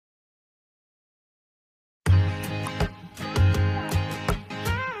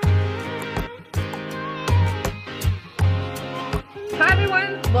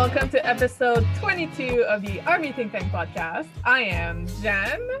welcome to episode 22 of the Army Think Tank podcast. I am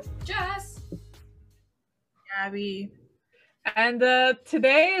Jen. Jess. Abby. And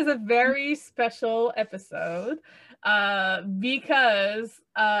today is a very special episode because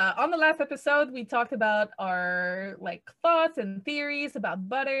on the last episode we talked about our thoughts and theories about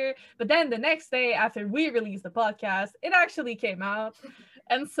butter, but then the next day after we released the podcast, it actually came out.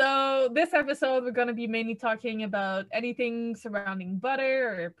 And so this episode we're going to be mainly talking about anything surrounding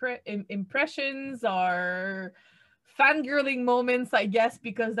butter or impressions or fangirling moments, I guess,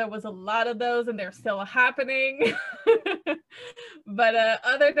 because there was a lot of those and they're still happening. But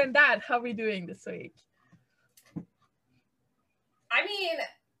other than that, how are we doing this week? I mean,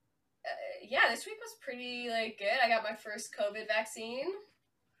 this week was pretty good. I got my first COVID vaccine.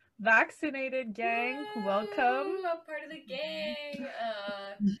 Vaccinated gang, welcome. I'm part of the gang.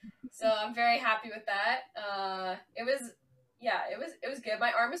 So I'm very happy with that. It was good.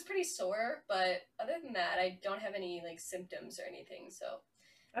 My arm is pretty sore, but other than that, I don't have any symptoms or anything. So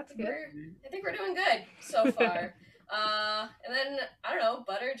that's good. I think we're doing good so far. And then I don't know,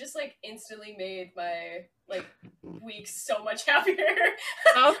 butter just instantly made my week so much happier.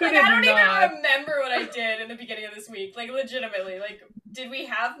 How could I don't even remember what I did in the beginning of this week. Legitimately, did we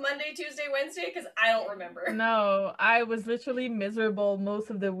have Monday, Tuesday, Wednesday? Because I don't remember. No, I was literally miserable most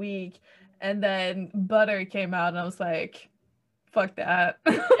of the week, and then butter came out, and I was like, "Fuck that."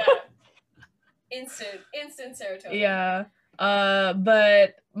 Yeah. Instant serotonin. Yeah.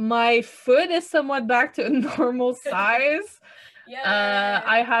 But my foot is somewhat back to a normal size. Yeah.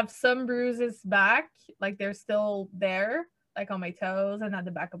 I have some bruises back, they're still there, on my toes and at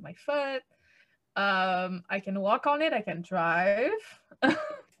the back of my foot. I can walk on it, I can drive.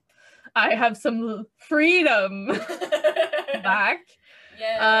 I have some freedom back.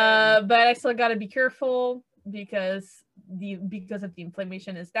 Yeah. But I still gotta be careful because of the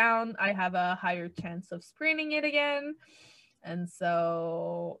inflammation is down. I have a higher chance of spraining it again. And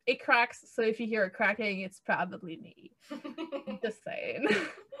so it cracks. So if you hear it cracking, it's probably me. Just saying.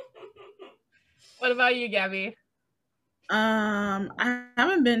 What about you, Gabby? I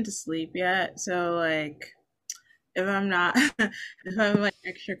haven't been to sleep yet. So if I'm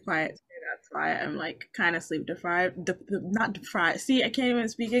extra quiet, that's why I'm kind of sleep deprived. Not deprived. See, I can't even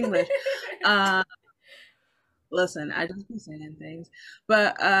speak English. Listen, I just be saying things.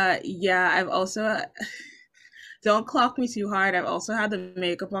 But I've also don't clock me too hard. I've also had the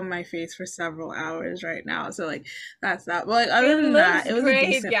makeup on my face for several hours right now. So that's that. But other than that, it was great,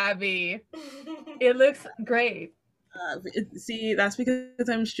 a decent... Gabby. It looks great. See, that's because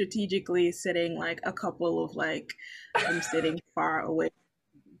I'm strategically sitting a couple of I'm sitting far away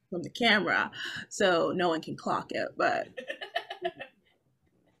from the camera, so no one can clock it. But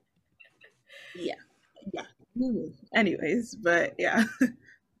yeah. Anyways, but yeah.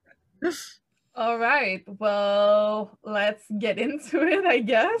 All right. Well, let's get into it, I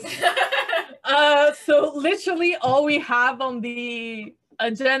guess. So literally all we have on the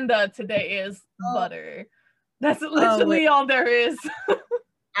agenda today is butter. That's literally all there is.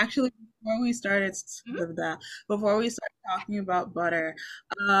 Actually, before we start talking about butter,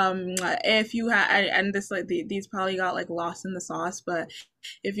 if you and this these probably got lost in the sauce, but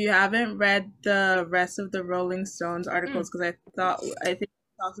if you haven't read the rest of the Rolling Stones articles, because I think we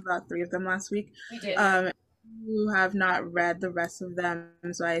talked about 3 of them last week. We did. You have not read the rest of them,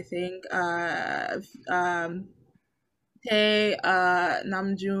 so I think Tae,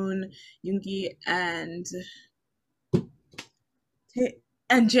 Namjoon, Yoongi, and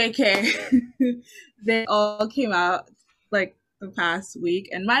JK, they all came out the past week,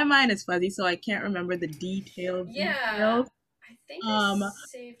 and my mind is fuzzy, so I can't remember the details. I think I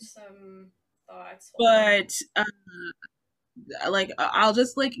saved some thoughts. But I'll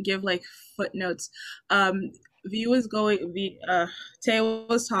just give footnotes. Tae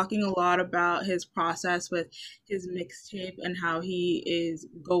was talking a lot about his process with his mixtape and how he is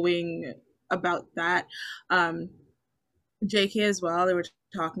going about that. JK as well, they were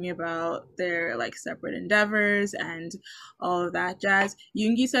talking about their separate endeavors and all of that jazz.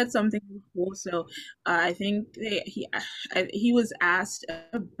 Yoongi said something cool, so I think he was asked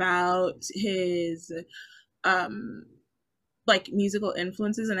about his musical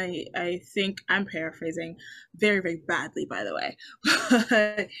influences, and I think I'm paraphrasing very, very badly, by the way.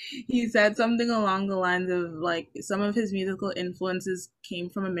 But he said something along the lines of some of his musical influences came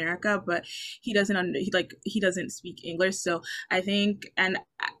from America, but he doesn't speak English. So I think and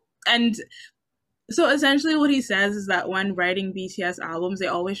so essentially what he says is that when writing BTS albums, they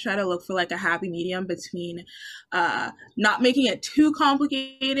always try to look for a happy medium between not making it too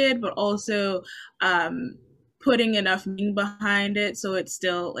complicated, but also putting enough meaning behind it so it's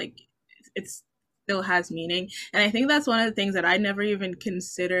still like it's still has meaning. And I think that's one of the things that I never even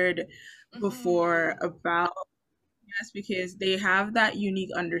considered before about yes, because they have that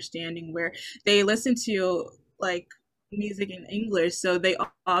unique understanding where they listen to like music in English, so they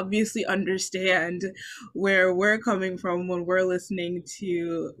obviously understand where we're coming from when we're listening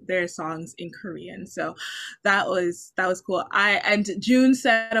to their songs in Korean. So that was cool. And June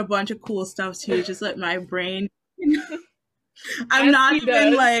said a bunch of cool stuff too. Just let my brain. I'm As not he even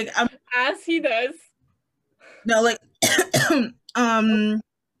does. like I'm As he does. no like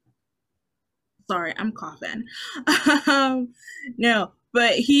sorry, I'm coughing. No,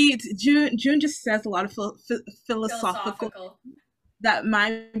 but June just says a lot of philosophical that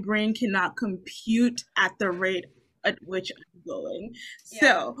my brain cannot compute at the rate at which I'm going. Yeah.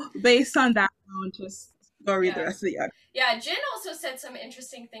 So based on that, I'll just go read the rest of the article. Yeah, Jin also said some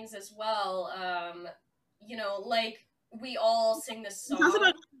interesting things as well. You know, like we all sing this song. Talks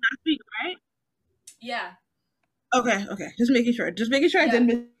about last week, right? Yeah. Okay. Just making sure. I didn't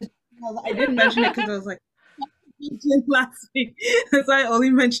mention it because I was like last week. So I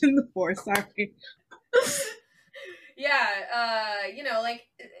only mentioned the 4. Sorry. Yeah. You know, like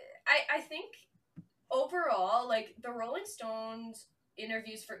I think overall, like the Rolling Stones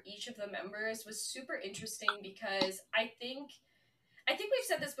interviews for each of the members was super interesting because I think we've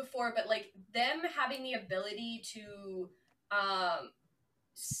said this before, but like them having the ability to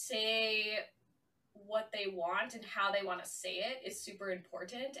say what they want and how they want to say it is super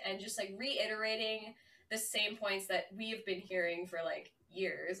important, and just like reiterating the same points that we've been hearing for like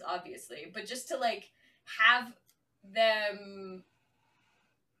years, obviously, but just to like have them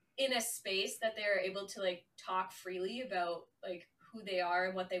in a space that they're able to like talk freely about like who they are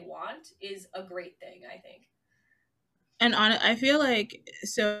and what they want is a great thing, I think. And I feel like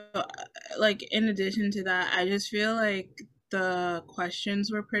so like in addition to that, I just feel like the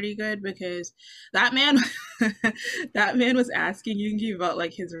questions were pretty good because that man was asking Yoongi about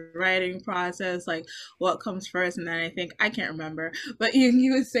like his writing process, like what comes first, and then I can't remember, but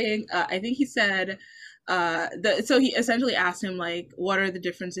Yoongi was saying I think he said so he essentially asked him like what are the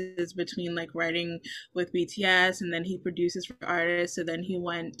differences between like writing with BTS and then he produces for artists. So then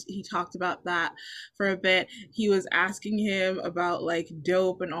he talked about that for a bit. He was asking him about like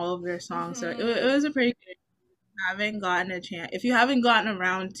Dope and all of their songs. So it was a pretty good. If you haven't gotten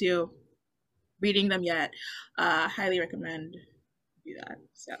around to reading them yet, highly recommend do that.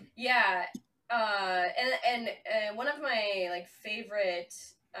 So yeah, and one of my like favorite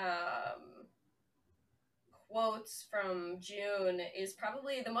quotes from June is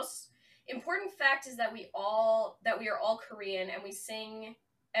probably the most important fact is that we are all Korean and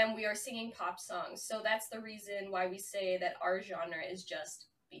we are singing pop songs. So that's the reason why we say that our genre is just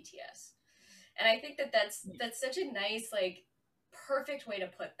BTS. And I think that that's such a nice like perfect way to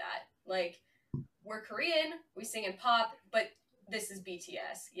put that. Like we're Korean, we sing in pop, but this is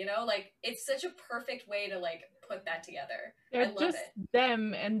BTS, you know? Like it's such a perfect way to like put that together. They're I love just it.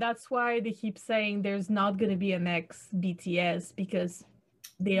 them, and that's why they keep saying there's not gonna be an ex BTS because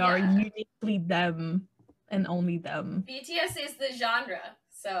they are uniquely them and only them. BTS is the genre,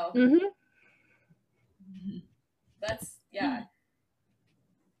 so that's yeah.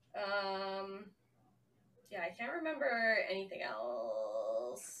 Yeah, I can't remember anything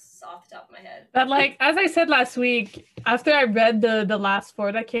else off the top of my head. But like as I said last week, after I read the last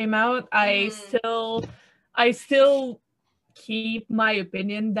 4 that came out, I still keep my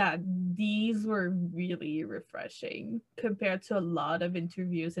opinion that these were really refreshing compared to a lot of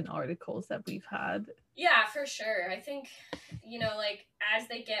interviews and articles that we've had. Yeah, for sure. I think, you know, like as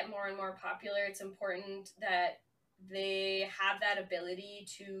they get more and more popular, it's important that they have that ability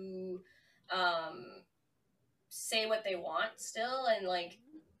to say what they want still and like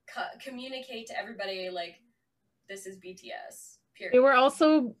communicate to everybody like this is BTS. Period. They were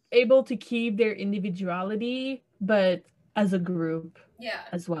also able to keep their individuality, but as a group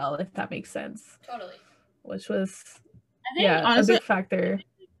as well, if that makes sense. Totally. Which was honestly, a big factor.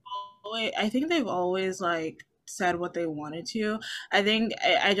 I think they've always like said what they wanted to.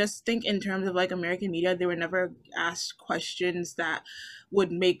 I just think in terms of like American media, they were never asked questions that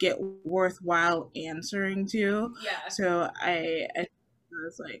would make it worthwhile answering to. Yeah. So I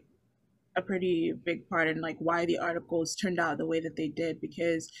was like a pretty big part in like why the articles turned out the way that they did,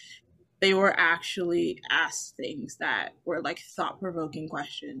 because they were actually asked things that were like thought-provoking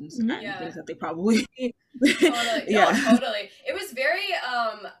questions and things that they probably totally. It was very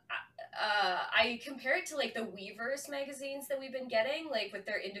I compare it to like the Weverse magazines that we've been getting, like with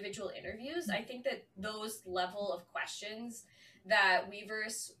their individual interviews. I think that those level of questions that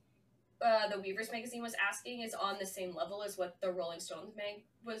Weverse the Weavers magazine was asking is on the same level as what the Rolling Stones mag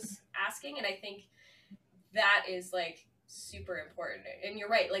was asking, and I think that is like super important. And you're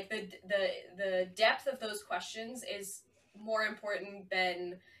right, like the depth of those questions is more important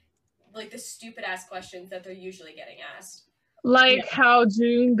than like the stupid ass questions that they're usually getting asked. Like how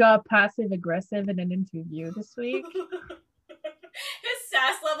June got passive aggressive in an interview this week. His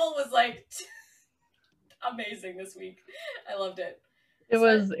sass level was like amazing this week. I loved it. It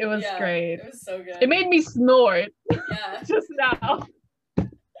was great. It was so good. It made me snort. Yeah. Just now.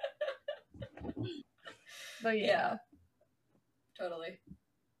 But yeah. Totally.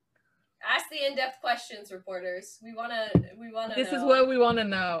 Ask the in-depth questions, reporters. We wanna This know. is what we want to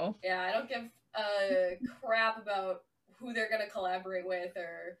know. Yeah, I don't give a crap about who they're gonna collaborate with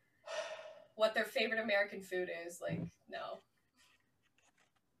or what their favorite American food is. Like, no.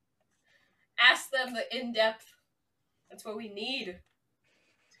 Ask them the in-depth. That's what we need.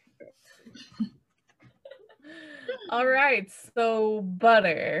 All right, so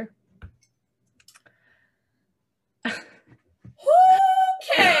butter.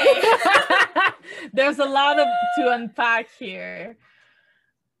 Okay. There's a lot to unpack here.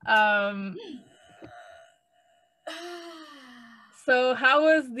 So how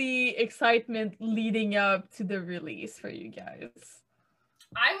was the excitement leading up to the release for you guys?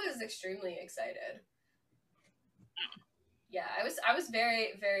 I was extremely excited. Yeah, I was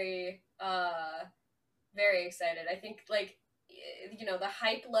very, very, very excited. I think, like, you know, the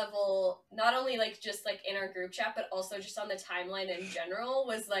hype level, not only, like, just, like, in our group chat, but also just on the timeline in general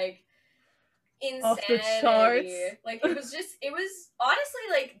was, like, insanity. Off the charts. Like, it was honestly,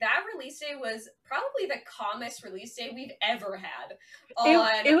 like, that release day was probably the calmest release day we've ever had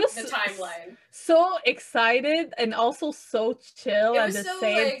on it was the timeline. So excited and also so chill at the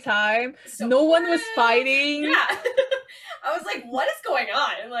same time. So no one was fighting. Yeah. I was like, what is going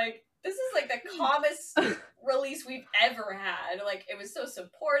on? Like, this is like the calmest release we've ever had. Like, it was so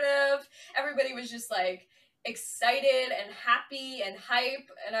supportive. Everybody was just like excited and happy and hype.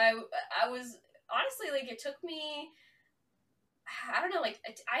 And I was honestly like, it took me, I don't know, like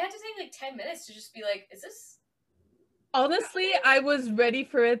I had to take like 10 minutes to just be like, is this? Honestly, I was ready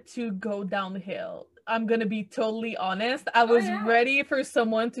for it to go downhill. I'm gonna be totally honest. I was ready for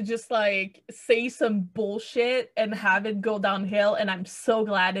someone to just like say some bullshit and have it go downhill, and I'm so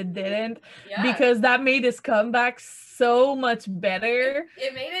glad it didn't, because that made this comeback so much better.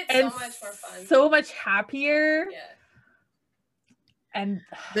 It made it so much more fun, so much happier. Yeah. And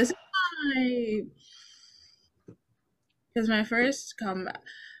this is my first comeback.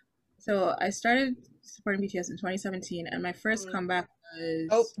 So I started supporting BTS in 2017, and my first comeback was...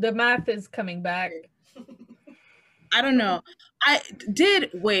 Oh, the math is coming back. I don't know. Did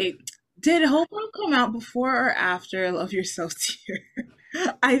Hope World come out before or after Love Yourself Dear?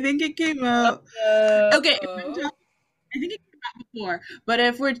 I think it came out... Okay, I think it came out before. But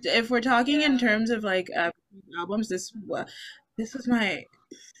if we're talking in terms of like albums, this was my...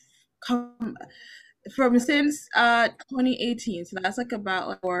 from since 2018, so that's like about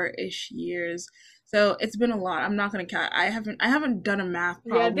like 4-ish years. So it's been a lot. I'm not gonna count. I haven't done a math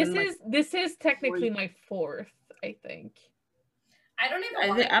problem. Yeah, this is technically my fourth, I think. I don't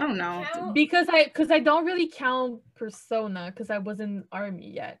even. I don't know count. because I don't really count Persona because I wasn't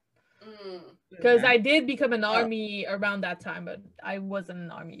ARMY yet. Because I did become an ARMY around that time, but I wasn't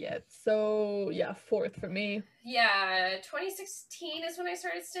an ARMY yet. So yeah, fourth for me. Yeah, 2016 is when I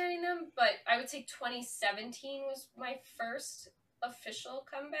started studying them, but I would say 2017 was my first official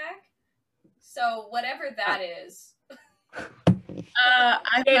comeback. So whatever that is.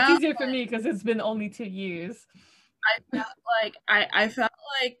 It's easier for me because it's been only 2 years. I felt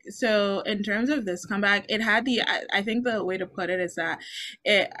like so in terms of this comeback, it had I think the way to put it is that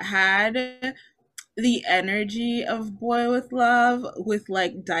it had the energy of Boy With Luv with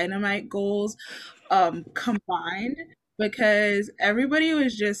like Dynamite goals combined, because everybody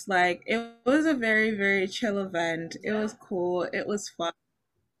was just like, it was a very, very chill event. It was cool. It was fun.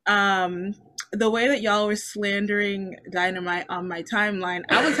 The way that y'all were slandering Dynamite on my timeline,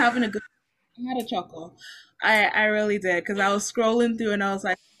 I was having I had a chuckle. I really did, because I was scrolling through and I was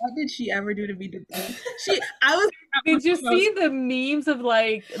like, what did she ever do to be Did you see the memes of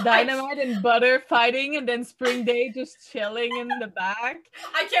like Dynamite and Butter fighting and then Spring Day just chilling in the back?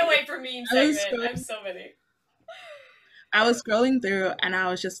 I can't wait for meme segment. I have so many. I was scrolling through and I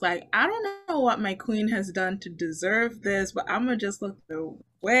was just like, I don't know what my queen has done to deserve this, but I'm gonna just look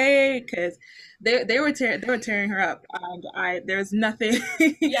away, because they were tearing her up, and there's nothing.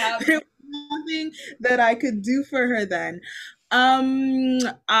 There was nothing that I could do for her then.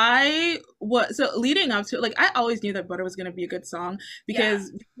 I was so leading up to it, like I always knew that Butter was gonna be a good song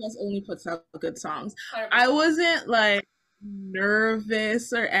because BTS only puts out good songs. 100%. I wasn't like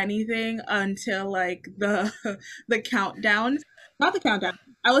nervous or anything until like the countdown. Not the countdown.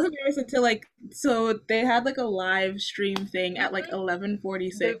 I wasn't nervous until like so they had like a live stream thing at like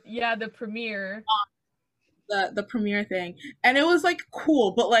 11:46. The premiere. The premiere thing, and it was like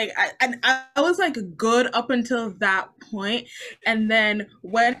cool, but like I was like good up until that point, and then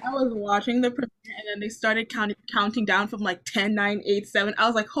when I was watching the premiere and then they started counting down from like 10, 9, 8, 7, I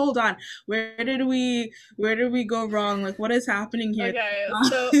was like, hold on, where did we go wrong, like what is happening here? Okay,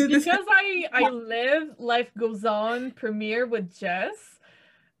 so because I live Life Goes On premiere with Jess,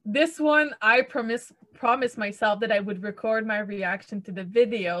 this one I promised myself that I would record my reaction to the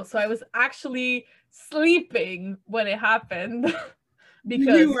video, so I was actually sleeping when it happened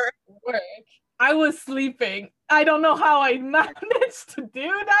because work. I was sleeping. I don't know how I managed to do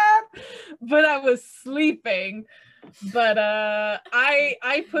that, but I was sleeping. But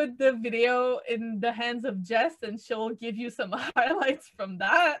I put the video in the hands of Jess, and she'll give you some highlights from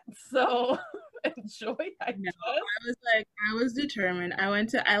that. So enjoy. I was determined. I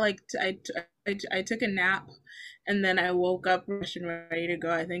took a nap, and then I woke up fresh and ready to go.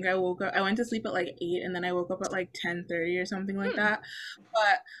 I think I went to sleep at like 8, and then I woke up at like 10:30 or something like that.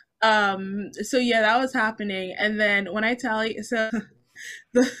 But so yeah, that was happening. And then when I tell you, so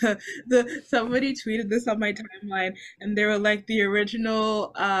somebody tweeted this on my timeline, and they were like, the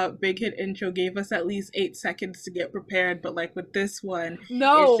original Big Hit intro gave us at least 8 seconds to get prepared, but like with this one,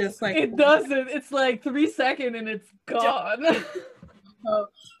 no, it's just like it doesn't. It's like 3 seconds and it's gone. So,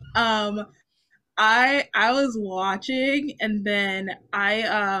 I was watching, and then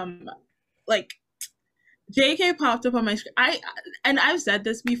I like JK popped up on my screen. I've said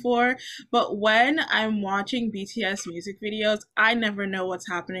this before, but when I'm watching BTS music videos, I never know what's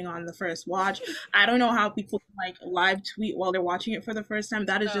happening on the first watch. I don't know how people can, like, live tweet while they're watching it for the first time.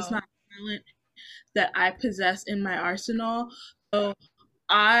 That is just not talent that I possess in my arsenal. So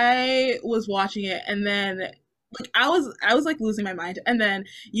I was watching it, and then like I was like losing my mind, and then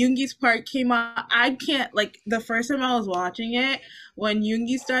Yoongi's part came on. I can't, like, the first time I was watching it, when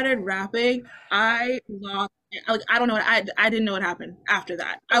Yoongi started rapping, I lost. Like, I don't know. I didn't know what happened after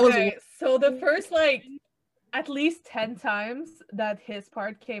that. Okay, so the first like at least 10 times that his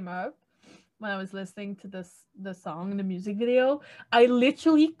part came up when I was listening to the song, the music video, I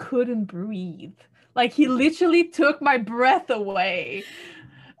literally couldn't breathe. Like, he literally took my breath away.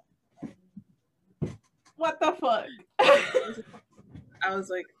 What the fuck? I was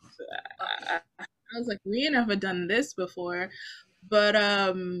like, we ain't never done this before. But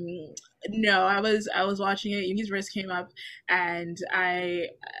no, I was watching it. Yoongi's verse came up, and I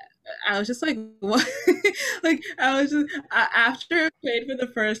was just like, what? Like, I was just, after it played for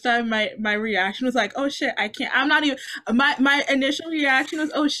the first time, my reaction was like, oh shit, I can't. I'm not even. My initial reaction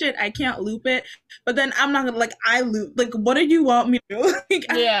was, oh shit, I can't loop it. But then I'm not gonna, like, I loop. Like, what do you want me to do? Like,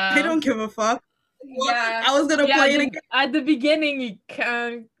 yeah, I don't give a fuck. Yeah, I was gonna play it again. At the beginning, you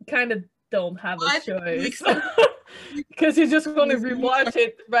kind of don't have a choice because you're just gonna rewatch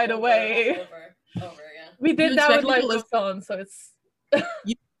it right away. Over again. We did that with Life Goes On, so it's.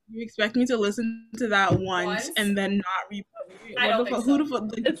 You expect me to listen to that once and then not replay it? I don't think so. Who the fuck?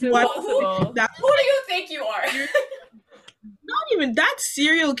 It's impossible. Who do you think you are? Not even, that's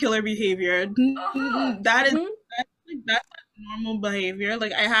serial killer behavior. That is that's normal behavior.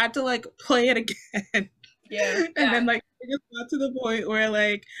 Like, I had to, like, play it again. Yeah. And then, like, it just got to the point where,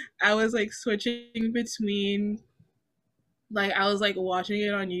 like, I was, like, switching between, like, I was, like, watching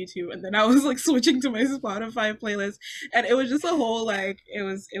it on YouTube, and then I was, like, switching to my Spotify playlist, and it was just a whole, like, it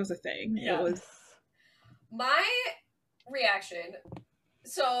was a thing. Yeah. It was my reaction.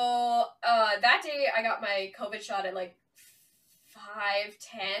 So that day I got my COVID shot at like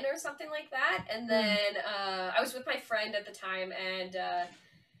 5:10 or something like that, and then I was with my friend at the time, and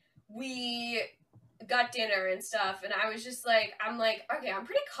we got dinner and stuff, and I was just like, I'm like, okay, I'm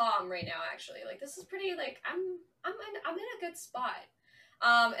pretty calm right now, actually. Like, this is pretty, like, I'm in a good spot.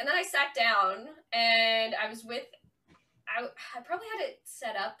 And then I sat down, and I was with, I probably had it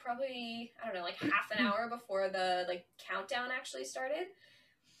set up probably, I don't know, like half an hour before the, like, countdown actually started.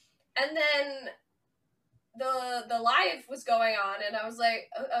 And then the live was going on, and I was like,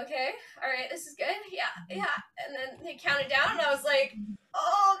 okay, all right, this is good, yeah. And then they counted down, and I was like,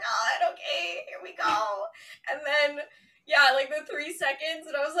 oh god, okay, here we go. And then, yeah, like the 3 seconds,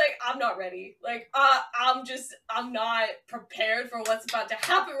 and I was like, I'm not ready. Like, I'm not prepared for what's about to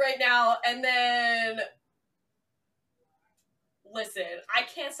happen right now. And then listen, I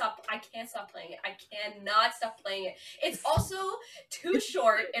can't stop playing it. I cannot stop playing it. It's also too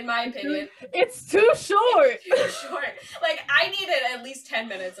short, in my opinion. It's too short. It's too short. Like, I needed at least 10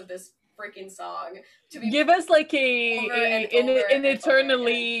 minutes of this freaking song to be. Give us like an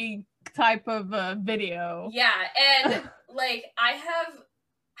eternally type of video. Yeah, and like I have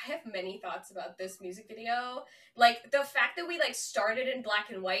many thoughts about this music video. Like, the fact that we like started in black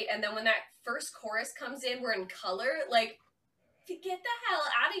and white, and then when that first chorus comes in, we're in color. Like, get the hell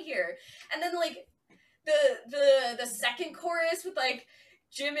out of here. And then like the second chorus with like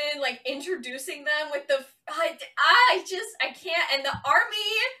Jimin like introducing them with the I can't. And the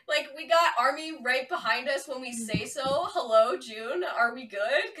army, like, we got army right behind us when we say so. Hello, June, are we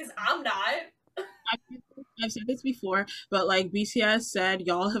good? Because I'm not. I've said this before, but like BTS said,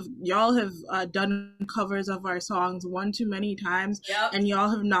 y'all have done covers of our songs one too many times, and y'all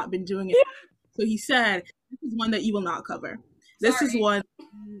have not been doing it. So he said, this is one that you will not cover. This is one.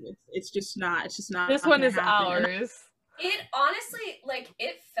 It's just not. This one is ours. It honestly, like,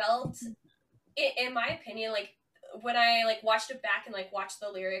 it felt, in my opinion, like, when I like watched it back and like watched the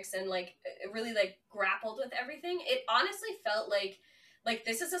lyrics and like it really like grappled with everything, it honestly felt like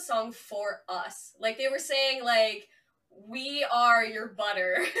this is a song for us. Like, they were saying like, we are your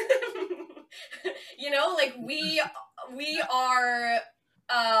butter. You know, like we are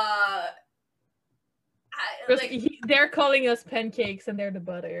like, they're calling us pancakes and they're the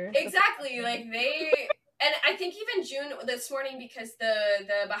butter. Exactly. Like, and I think even June this morning, because the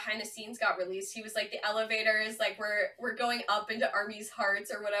behind the scenes got released, he was like, the elevators, like, we're going up into Army's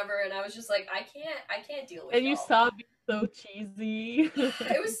hearts or whatever, and I was just like, I can't deal with it. And you saw it so cheesy.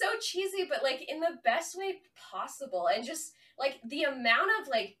 It was so cheesy, but like in the best way possible, and just like the amount of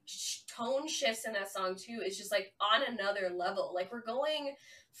like tone shifts in that song too is just like on another level. Like, we're going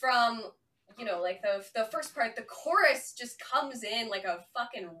from, you know, like the first part, the chorus just comes in like a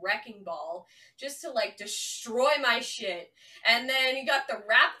fucking wrecking ball just to like destroy my shit. And then you got the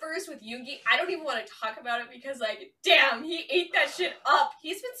rap verse with Yoongi. I don't even want to talk about it because, like, damn, he ate that shit up.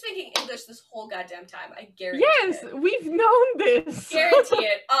 He's been speaking English this whole goddamn time. I guarantee it. We've known this. Guarantee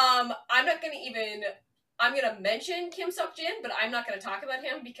it. I'm gonna mention Kim Seokjin, but I'm not gonna talk about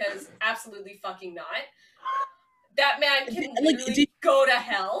him because absolutely fucking not. That man can literally go to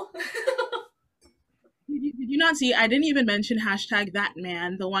hell. Did you not see? I didn't even mention hashtag that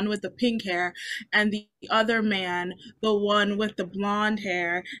man, the one with the pink hair, and the other man, the one with the blonde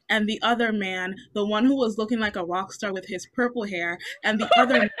hair, and the other man, the one who was looking like a rock star with his purple hair, and the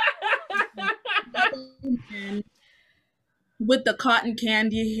other man with the cotton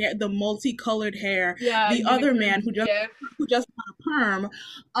candy hair, the multicolored hair, the other man who just got a perm,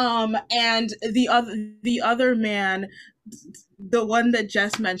 and the other man, the one that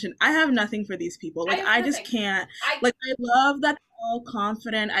Jess mentioned. I have nothing for these people. Like, I just can't. I love that they're all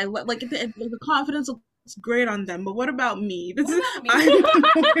confident. I like the confidence looks great on them. But what about me? What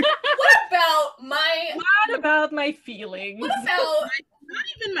about my feelings? What about not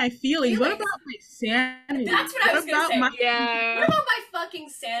even my feelings? What about my sanity? That's what I was gonna say. What about my fucking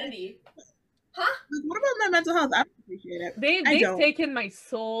sanity? Huh? What about my mental health? I don't appreciate it. They've taken my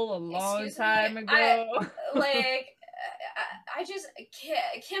soul a long time ago. I just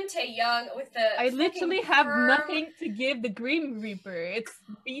Kim Tae-young with the. I literally have nothing to give the Grim Reaper. It's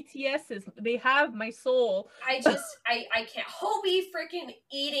BTS's. They have my soul. I can't. Hobie freaking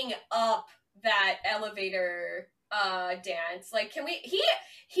eating up that elevator dance. Like, can we? He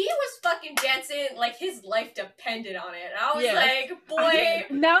was fucking dancing like his life depended on it. And I was like, boy.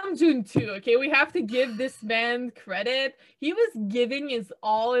 Namjoon too. Okay, we have to give this man credit. He was giving his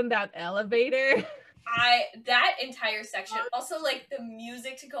all in that elevator. That entire section, also like the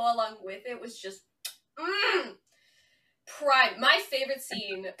music to go along with it was just prime. My favorite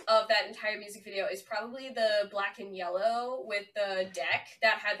scene of that entire music video is probably the black and yellow with the deck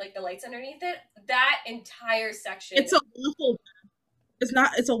that had like the lights underneath it. That entire section. It's a waffle.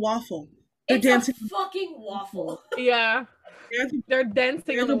 It's a waffle. They're dancing a fucking waffle. Yeah. They're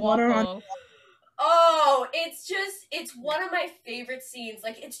dancing on the waffle. Oh, it's one of my favorite scenes.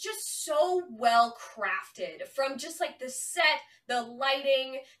 Like, it's just so well crafted, from just like the set, the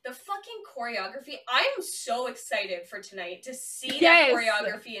lighting, the fucking choreography. I am so excited for tonight to see that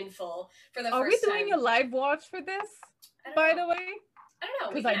choreography in full for the first time. Are we doing a live watch for this, by the way? I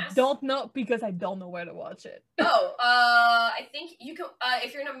don't know. Because I don't know where to watch it. Oh, I think you can,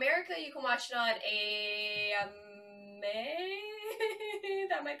 if you're in America, you can watch it on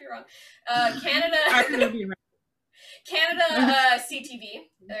that might be wrong. Canada, CTV.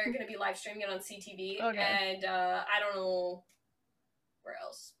 They're gonna be live streaming it on CTV, and I don't know anywhere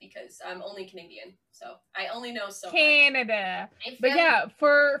else because I'm only Canadian, so I only know so Canada. much. But yeah,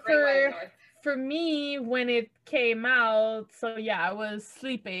 North. for me, when it came out, so yeah, I was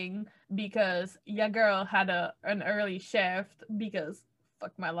sleeping because your girl had an early shift because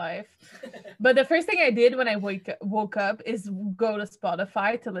fuck my life. But the first thing I did when I woke up is go to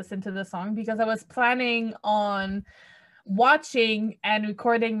Spotify to listen to the song because I was planning on watching and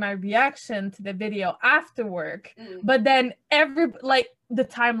recording my reaction to the video after work. But then the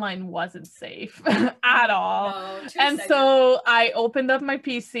timeline wasn't safe at all. No, and so I opened up my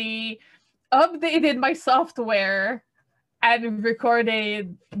PC, updated my software, and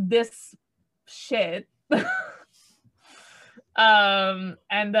recorded this shit.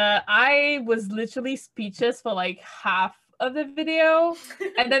 And I was literally speechless for like half of the video,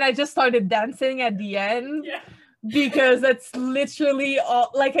 and then I just started dancing at the end. Yeah. Because that's literally all,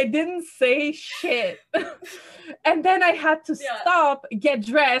 like, I didn't say shit. And then I had to stop, get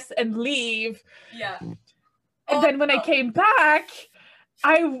dressed, and leave. Yeah. And then when I came back,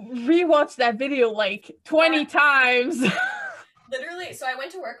 I rewatched that video like 20 times. Literally, so I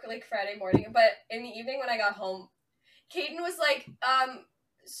went to work like Friday morning, but in the evening when I got home, Caden was like,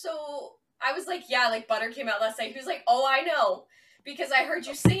 so I was like, yeah, like Butter came out last night. He was like, oh, I know, because I heard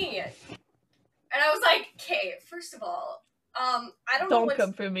you singing it. And I was like, okay, first of all, I don't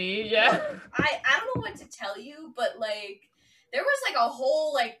come for me, yeah. I don't know what to tell you, but like, there was like a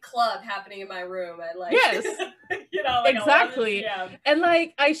whole like club happening in my room, and like, yes, you know, like exactly. And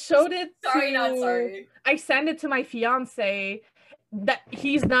like, I showed it. Not sorry. I sent it to my fiance. That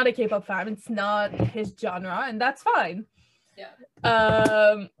he's not a K-pop fan. It's not his genre, and that's fine. Yeah.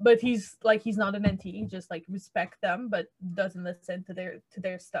 But he's not an NT. He just like respect them, but doesn't listen to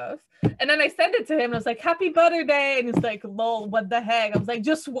their stuff. And then I sent it to him, and I was like, "Happy Butter Day," and he's like, "Lol, what the heck?" I was like,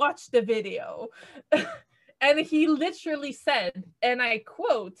 "Just watch the video." And he literally said, and I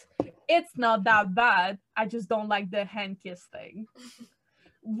quote, "It's not that bad. I just don't like the hand kiss thing,"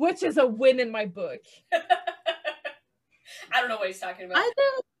 which is a win in my book. I don't know what he's talking about.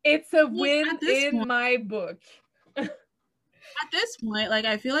 It's a win in my book. At this point, like,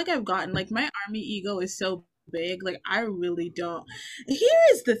 I feel like I've gotten, like, my ARMY ego is so big, like, I really don't. Here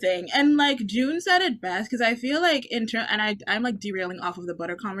is the thing, and, like, June said it best, because I feel like, I'm, like, derailing off of the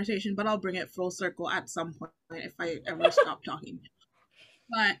Butter conversation, but I'll bring it full circle at some point if I ever stop talking.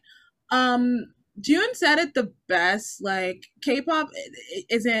 But, June said it the best, like, K-pop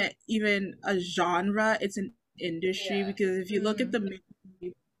isn't even a genre, it's an industry, because if you look at the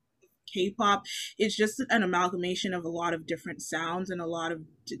K-pop, it's just an amalgamation of a lot of different sounds and a lot of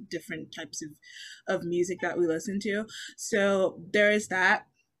different types of music that we listen to. So there is that.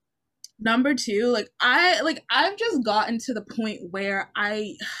 Number two, like I've just gotten to the point where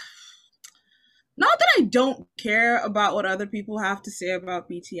not that I don't care about what other people have to say about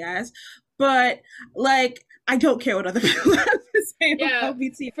BTS, but like I don't care what other people have to say about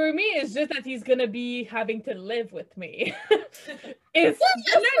BTS. For me, it's just that he's gonna be having to live with me. It's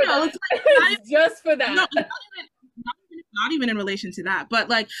just for that. No, not even in relation to that, but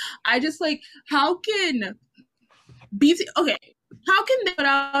like I just like how can they put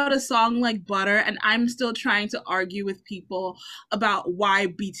out a song like Butter and I'm still trying to argue with people about why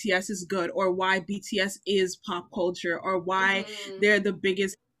BTS is good or why BTS is pop culture or why they're the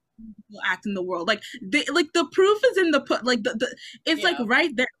biggest act in the world. Like the proof is in the put. Like it's like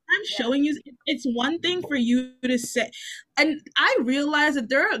right there. I'm showing you. It's one thing for you to say, and I realize that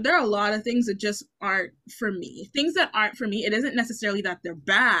there are a lot of things that just aren't for me. Things that aren't for me. It isn't necessarily that they're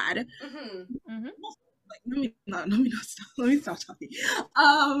bad. Like, let me stop talking.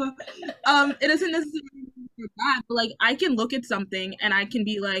 It isn't necessarily bad, but like I can look at something and I can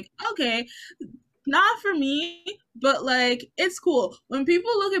be like, okay, not for me, but like it's cool. When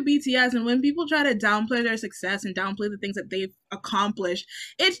people look at BTS and when people try to downplay their success and downplay the things that they've accomplished,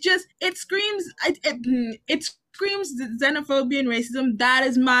 it screams xenophobia and racism. That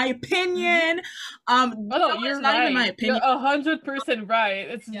is my opinion. You're not right. Even my opinion. You're 100% right.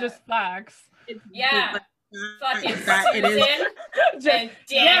 It's just facts. Fucking it is. And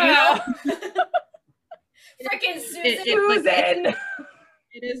Daniel. Freaking Susan.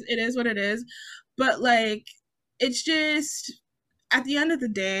 It is what it is. But like it's just at the end of the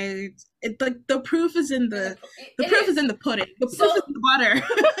day, it's like the proof is in the proof is in the pudding. The proof is in the butter.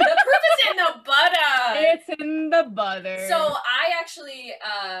 The proof is in the butter. It's in the butter. So I actually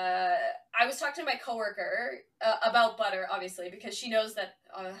I was talking to my coworker about Butter, obviously, because she knows that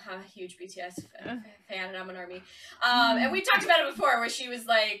I'm a huge BTS fan and I'm an ARMY. And we talked about it before where she was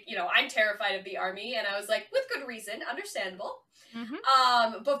like, you know, I'm terrified of the ARMY. And I was like, with good reason, understandable.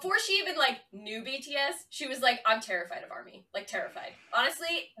 Mm-hmm. Before she even like knew BTS, she was like, I'm terrified of ARMY. Like terrified.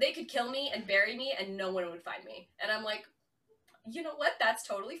 Honestly, they could kill me and bury me and no one would find me. And I'm like, you know what? That's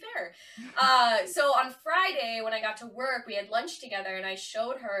totally fair. So on Friday when I got to work, we had lunch together and I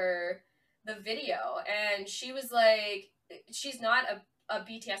showed her the video and she was like, she's not a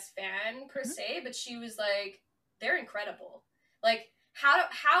BTS fan per se, but she was like, they're incredible. Like,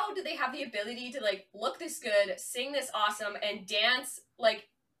 how do they have the ability to like look this good, sing this awesome, and dance like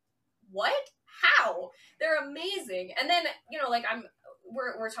what? How? They're amazing. And then, you know, like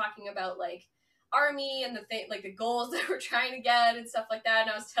we're talking about like ARMY and the thing, like the goals that we're trying to get and stuff like that.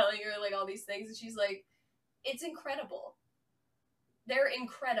 And I was telling her like all these things, and she's like, "It's incredible. They're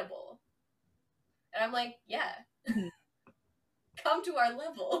incredible." And I'm like, "Yeah, come to our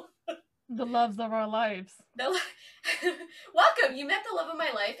level." The loves of our lives. Welcome. You met the love of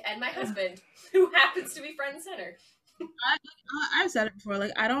my life and my husband, who happens to be front and center. I've said it before.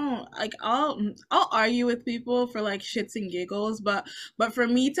 Like I don't like. I'll argue with people for like shits and giggles, but for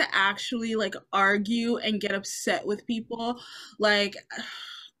me to actually like argue and get upset with people, like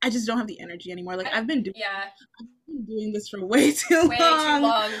I just don't have the energy anymore. Like I've been doing this for way too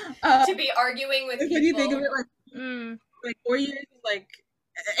long to be arguing with people. When you think of it, like 4 years, like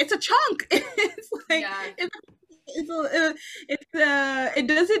it's a chunk. It's like it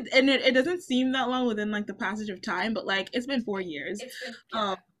doesn't seem that long within like the passage of time, but like it's been 4 years.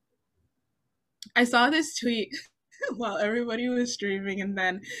 I saw this tweet while everybody was streaming, and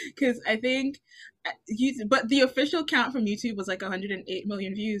then because I think YouTube, but the official count from YouTube was like 108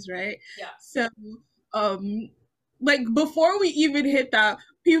 million views, right? Yeah. So like before we even hit that,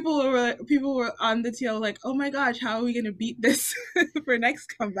 people were on the TL like, oh my gosh, how are we gonna beat this for next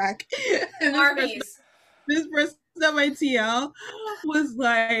comeback? And this person on my TL was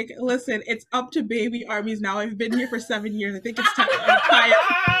like, listen, it's up to baby ARMYs now. I've been here for 7 years. I think it's time to retire.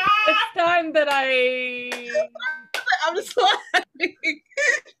 It's time that I'm just laughing.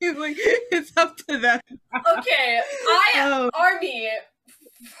 He's like, it's up to them. Okay, ARMY.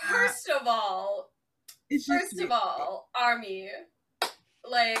 First of all, ARMY.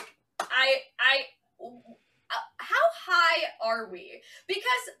 Like, how high are we?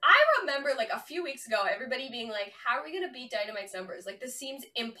 Because I remember like a few weeks ago, everybody being like, how are we gonna beat Dynamite's numbers? Like, this seems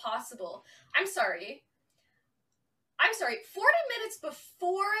impossible. I'm sorry. 40 minutes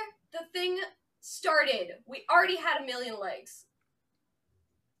before the thing started, we already had 1 million likes.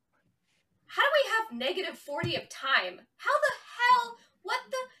 How do we have -40 of time? How the hell?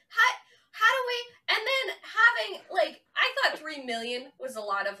 How do we? And then having, like, I thought 3 million was a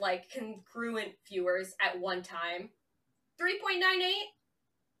lot of, like, congruent viewers at one time. 3.98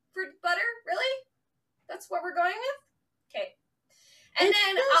 for Butter? Really? That's what we're going with? Okay. And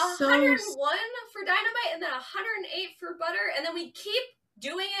then 101 for Dynamite, and then 108 for Butter, and then we keep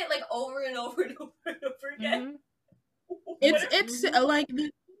doing it, like, over and over and over and over again. Mm-hmm. It's like...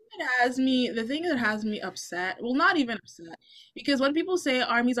 The thing that has me upset, well, not even upset, because when people say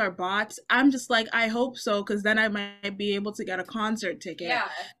ARMYs are bots, I'm just like, I hope so, because then I might be able to get a concert ticket. Yeah.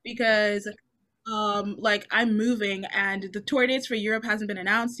 Because like I'm moving and the tour dates for Europe hasn't been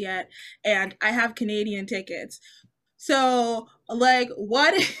announced yet, and I have Canadian tickets. So like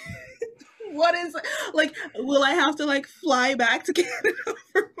what is like, will I have to like fly back to Canada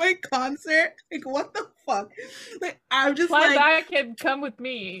for my concert? Like what the fuck? Like I'm just fly like back and come with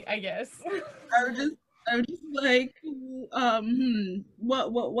me, I guess. I'm just like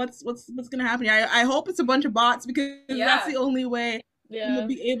what's gonna happen here? I hope it's a bunch of bots, because that's the only way we'll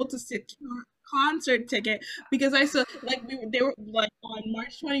be able to secure concert ticket, because I saw like they were like on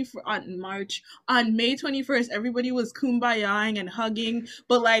May 21st everybody was kumbayaing and hugging,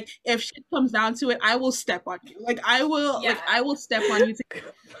 but like if shit comes down to it, I will step on you. Like I will step on you.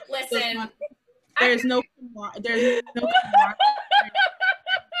 Listen, there's no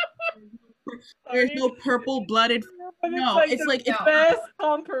purple-blooded. No, it's like the best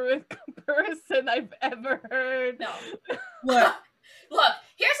comparison I've ever heard. No. What? Look,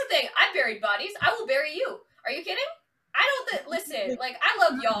 here's the thing. I buried bodies. I will bury you. Are you kidding? I don't listen. Like, I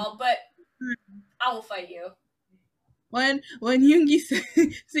love y'all, but I will fight you. When Yoongi said,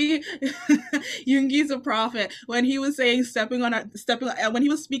 see, Yoongi's a prophet. When he was saying when he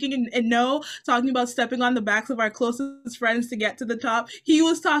was speaking in No, talking about stepping on the backs of our closest friends to get to the top, he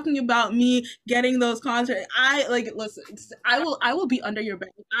was talking about me getting those concerts. Listen, I will be under your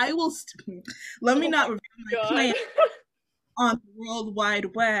bed. Let me not reveal my plan on the World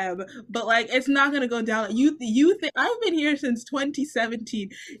Wide Web, but like it's not gonna go down. You think I've been here since 2017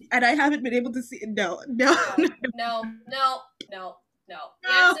 and I haven't been able to see? No. The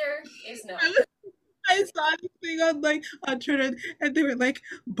answer is no. I saw this thing on like on Twitter, and they were like,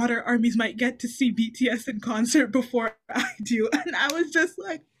 "Butter armies might get to see BTS in concert before I do," and I was just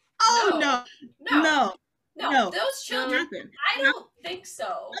like, "Oh no, no, no, those children. happen. I don't think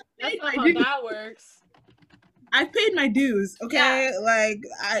so. That's not how that works. I paid my dues, okay? Yeah. Like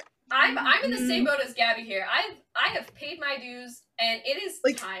I'm in the same boat as Gabby here. I have paid my dues, and it is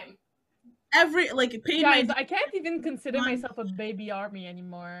like, time. Paid Guys, my. I can't even consider myself a baby army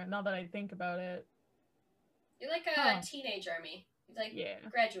anymore. Now that I think about it, You're like a teenage army. You're like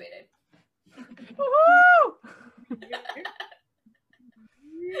graduated. Woohoo!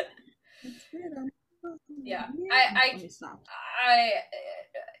 Yeah, Stop.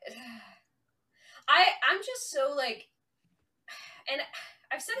 I'm just so like, and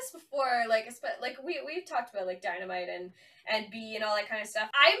I've said this before, like we've talked about like Dynamite and B and all that kind of stuff.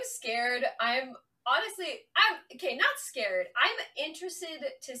 I'm scared. I'm okay, not scared. I'm interested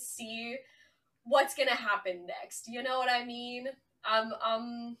to see what's gonna happen next. You know what I mean?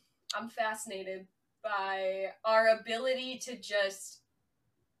 I'm fascinated by our ability to just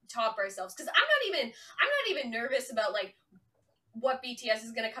top ourselves, because I'm not even nervous about like what BTS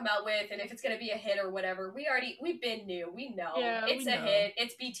is gonna come out with and if it's gonna be a hit or whatever. We've been new. We know it's a hit.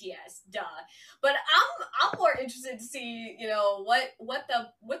 It's BTS, duh. But I'm more interested to see, you know, what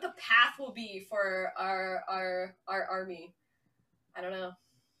the path will be for our army. I don't know.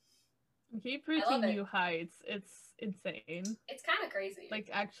 Keep reaching new heights. It's insane. It's kind of crazy. Like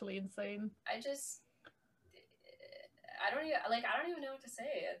actually insane. I don't even know what to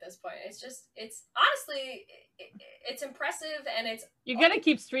say at this point. It's honestly, it's impressive, and it's... You're gonna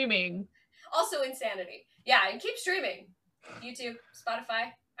keep streaming. Also insanity. Yeah, and keep streaming. YouTube,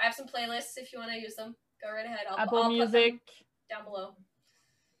 Spotify. I have some playlists if you want to use them. Go right ahead. Apple Music. Put them down below.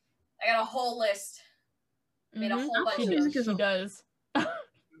 I got a whole list. Made a whole bunch of them. She does.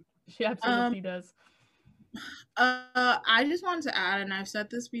 She absolutely does. I just wanted to add, and I've said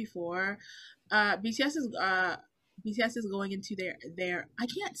this before, BTS is going into their I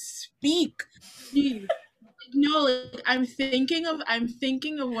can't speak. Jeez. No, like, I'm thinking of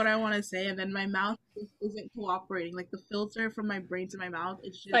what I want to say, and then my mouth just isn't cooperating. Like the filter from my brain to my mouth,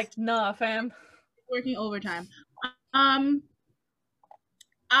 it's just like nah, fam. Working overtime. I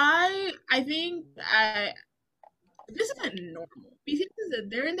think this isn't normal. BTS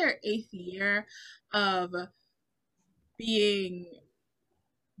they're in their 8th year of being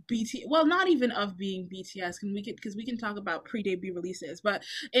well, not even of being BTS, because we can talk about pre-debut releases, but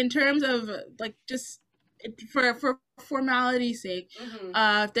in terms of like just for formality's sake,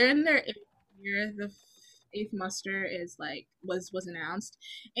 they're in their 8th year. The 8th muster is like was announced,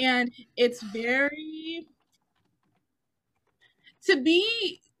 and it's very to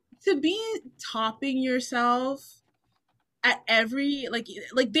be topping yourself at every like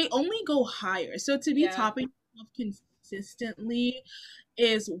they only go higher. So to be topping yourself consistently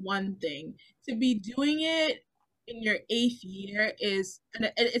is one thing. To be doing it in your 8th year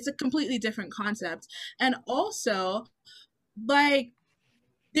it's a completely different concept. And also, like,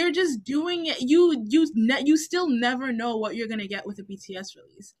 they're just doing it. You still never know what you're gonna get with a BTS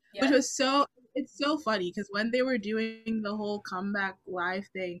release, which was it's so funny because when they were doing the whole comeback live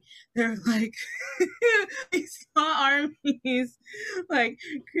thing, they're like, we saw armies like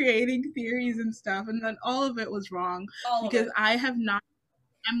creating theories and stuff, and then all of it was wrong because I have not.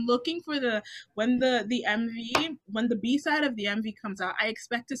 I'm looking for when the MV, when the B-side of the MV comes out, I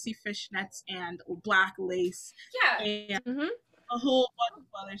expect to see fishnets and black lace. Yeah. And a whole bunch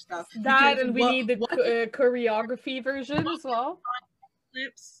of other stuff. That, and we need the choreography version as well.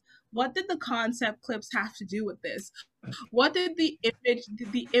 What did the concept clips have to do with this? What did the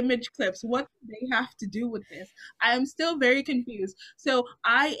image clips, what did they have to do with this? I am still very confused. So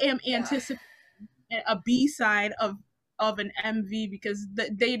I am anticipating a B-side of an MV because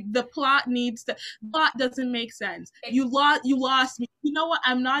the plot doesn't make sense. You lost me. You know what?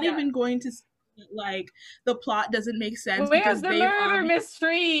 I'm not even going to say like the plot doesn't make sense. Where's the murder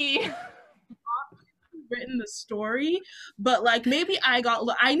mystery? Written the story, but like maybe I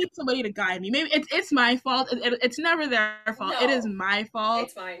need somebody to guide me. Maybe it's my fault. It's never their fault. No, it is my fault.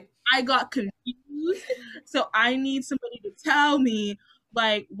 It's fine. I got confused, so I need somebody to tell me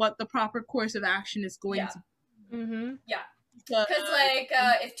like what the proper course of action is going to be. Yeah, because like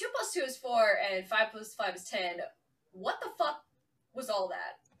if 2 + 2 is 4 and 5 + 5 is 10, what the fuck was all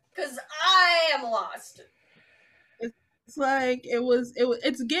that? Because I am lost. It's like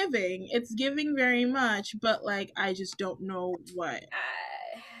it's giving very much, but like I just don't know what.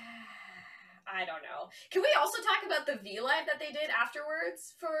 I don't know. Can we also talk about the V Live that they did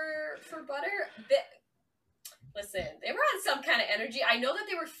afterwards for Butter? Listen, they were on some kind of energy. I know that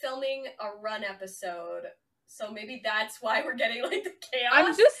they were filming a run episode, so maybe that's why we're getting like the chaos.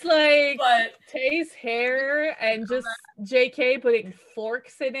 I'm just like but Tay's hair and just JK putting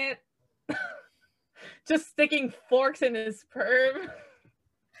forks in it. Just sticking forks in his perm.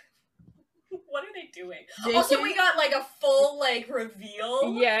 what are they doing? JK? Also, we got like a full like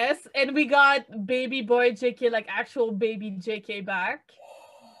reveal. Yes, and we got baby boy JK, like actual baby JK back.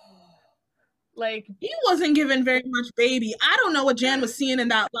 Like he wasn't given very much baby. I don't know what Jan was seeing in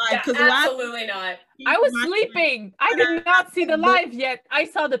that live because absolutely not. I was sleeping. I did not see the live yet. I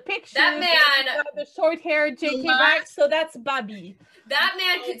saw the pictures. That man, the short hair JK back, so that's Bobby. That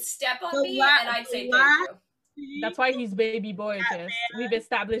man could step on me, and I'd say thank you. That's why he's baby boy. We've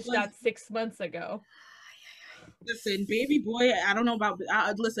established that 6 months ago. Listen, baby boy. I don't know about.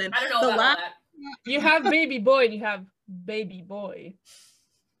 Listen, I don't know about that. You have baby boy, and you have baby boy.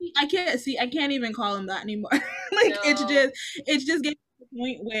 I can't even call him that anymore. Like no. it's just getting to the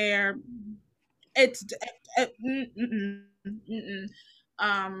point where it's we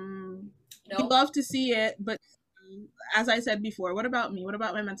love to see it, but as I said before, what about me? What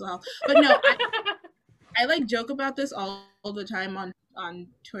about my mental health? But no, I like joke about this all the time on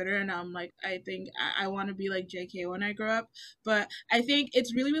Twitter, and I'm like, I think I want to be like JK when I grow up. But I think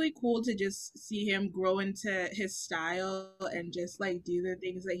it's really, really cool to just see him grow into his style and just like do the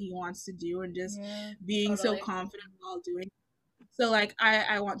things that he wants to do and just being so confident while doing it. So like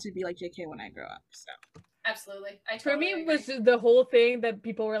I want to be like JK when I grow up. So absolutely. For me, it was just the whole thing that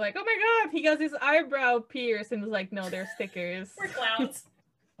people were like, oh my god, he got his eyebrow pierced, and it was like, no, they're stickers. We're clowns.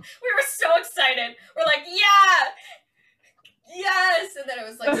 We were so excited. We're like, yeah, yes, and then it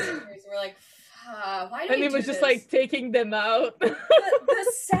was like stickers. We're like, why do we do this? And he was just like taking them out.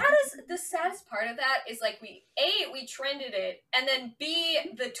 the saddest part of that is like we trended it, and then B,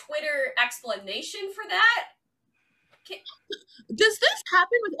 the Twitter explanation for that. Does this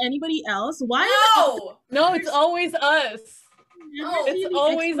happen with anybody else? Why? No, it's always us. Oh, it's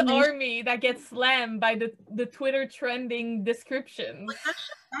always Army that gets slammed by the Twitter trending descriptions.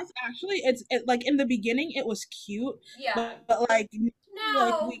 That's actually like in the beginning it was cute. Yeah. But like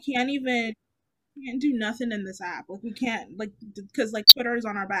like we can't do nothing in this app. Like we can't like because like Twitter is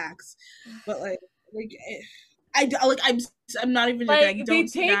on our backs. But I'm not even like they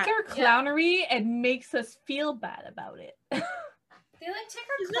take our clownery and makes us feel bad about it. They like take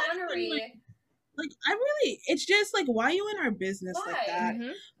our clownery. Like it's just like, why are you in our business like that?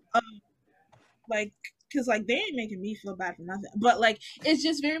 Like, cause like they ain't making me feel bad for nothing. But like, it's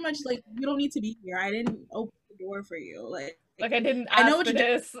just very much like you don't need to be here. I didn't open the door for you. Like I didn't. I know what you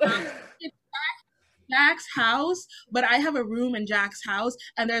did. It's Jack's house, but I have a room in Jack's house,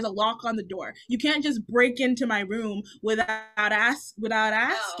 and there's a lock on the door. You can't just break into my room without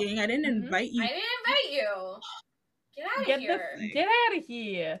asking. I didn't invite you. I didn't invite you. Get out of here. Get out of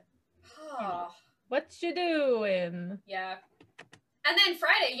here. What you doing? Yeah. And then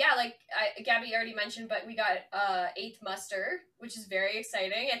Friday, like Gabby already mentioned, but we got 8th Muster, which is very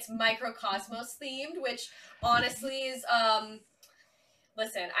exciting. It's Microcosmos themed, which honestly is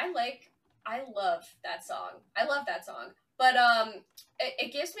listen, I love that song. But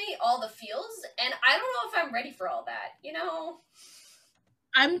it gives me all the feels, and I don't know if I'm ready for all that, you know?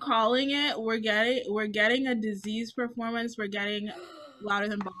 I'm calling it. We're getting a Disease performance. We're getting Louder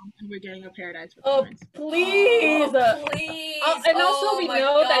Than Bomb, and we're getting a Paradise performance. Oh, please. Please. And also we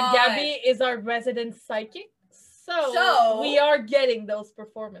know that Gabby is our resident psychic. So we are getting those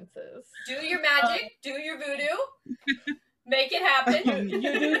performances. Do your magic, do your voodoo. Make it happen. You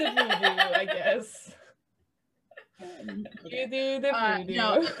do the voodoo, I guess. You do the voodoo.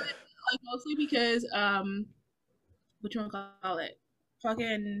 No, like mostly because what you want to call it?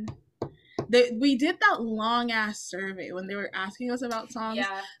 Fucking. We did that long ass survey when they were asking us about songs.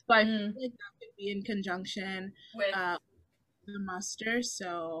 Yeah. So I feel like that could be in conjunction with the Muster.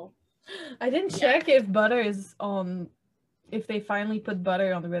 So I didn't check if Butter is on. If they finally put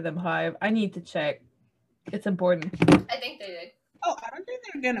Butter on the Rhythm Hive, I need to check. It's important. I think they did. Oh, I don't think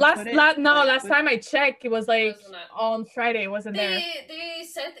they're gonna put it. Last time I checked, it was like on Friday. It wasn't there. They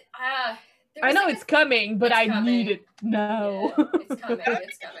said I know it's coming, but I need it now. Yeah, it's coming.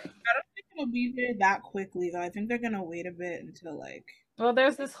 It's coming. I don't think it'll be there that quickly though. I think they're gonna wait a bit until like. Well,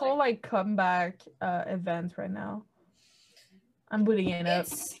 there's this whole like comeback event right now. I'm booting it up.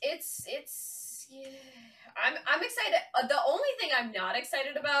 It's yeah. I'm excited. The only thing I'm not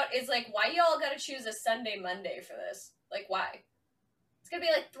excited about is like why y'all gotta choose a Sunday Monday for this? Like why? It's gonna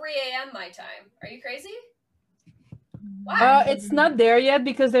be like 3 a.m. my time. Are you crazy? Why? It's not there yet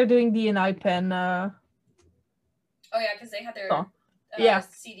because they're doing DNI Pen. Oh yeah, because they had their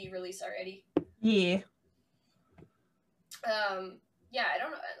CD release already. Yeah. Yeah, I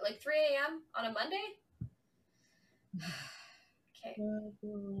don't know, like 3 a.m. on a Monday. Okay.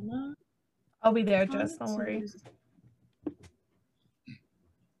 I'll be there, Jess. Don't worry.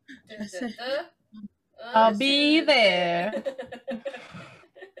 I'll be there.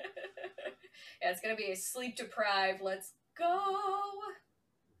 Yeah, it's gonna be a sleep deprived. Let's go.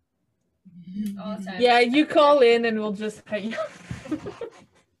 All the time. Yeah, you call in and we'll just hang out.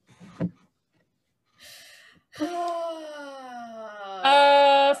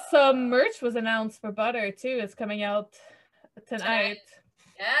 Some merch was announced for Butter too. It's coming out tonight.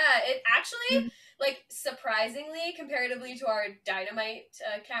 Yeah, it actually, like, surprisingly, comparatively to our Dynamite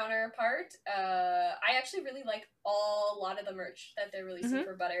counterpart, I actually really like a lot of the merch that they're releasing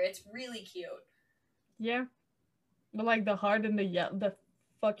for Butter. It's really cute. Yeah, but like the heart and the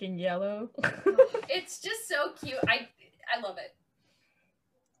fucking yellow. It's just so cute. I love it.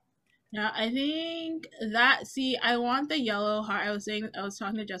 Yeah, I think that, see, I want the yellow heart. I was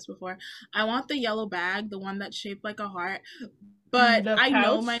talking to Jess before. I want the yellow bag, the one that's shaped like a heart. But I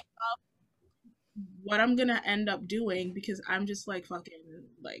know myself what I'm gonna end up doing, because I'm just like fucking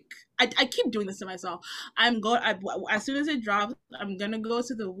like I keep doing this to myself. As soon as it drops, I'm gonna go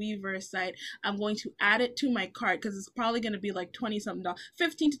to the Weverse site. I'm going to add it to my cart, because it's probably gonna be like $20-something,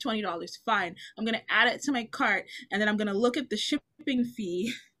 $15 to $20. Fine. I'm gonna add it to my cart, and then I'm gonna look at the shipping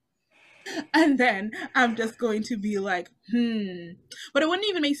fee. And then I'm just going to be like, But it wouldn't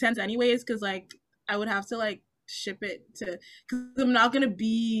even make sense anyways, because like I would have to like ship it to, because I'm not gonna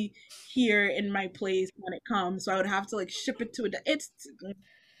be here in my place when it comes, so I would have to like ship it to it's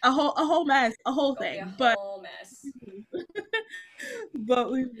a whole mess, a whole thing. Whole mess.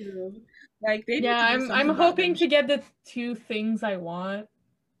 But we will. Like they I'm hoping to get the 2 things I want.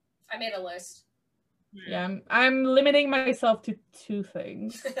 I made a list. Yeah, I'm limiting myself to 2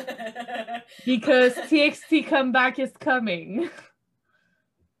 things. Because TXT comeback is coming.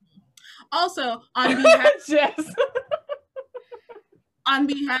 Also, on behalf Jess. on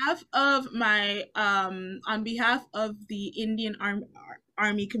behalf of my on behalf of the Indian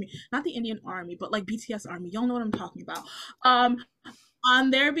army community, not the Indian army, but like BTS army, y'all know what I'm talking about.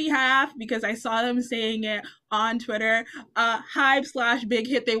 On their behalf, because I saw them saying it on Twitter, Hybe/Big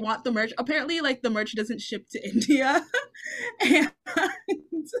Hit, they want the merch. Apparently, like, the merch doesn't ship to India. And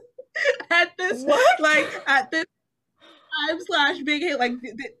at this Hybe/Big Hit, like,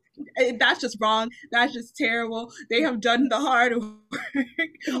 that's just wrong. That's just terrible. They have done the hard work.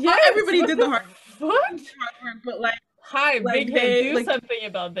 Yes, everybody did the hard work, but like, Hybe, like, Big Hit, do like, something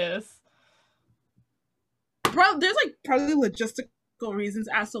about this. There's like probably logistical reasons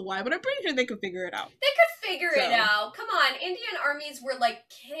as to why, but I'm pretty sure they could figure it out. They could figure it out. Come on, Indian armies were like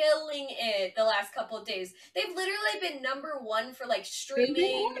killing it the last couple of days. They've literally been #1 for like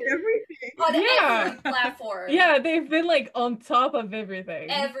streaming on every platform. Yeah, they've been like on top of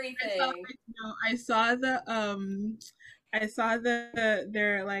everything. Everything. I saw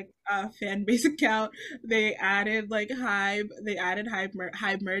their like fan base account. They added like Hybe. They added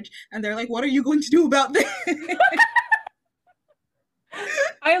Hybe merch, and they're like, "What are you going to do about this?"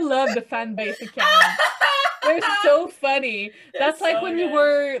 I love the fan base account. They're so funny. That's so like when we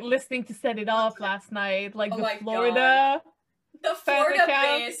were listening to Set It Off last night, like the Florida. The Florida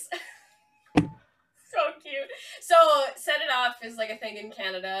base. So cute. So Set It Off is like a thing in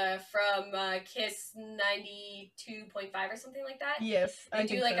Canada from Kiss 92.5 or something like that. Yes, they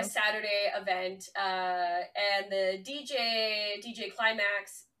do like a Saturday event, and the DJ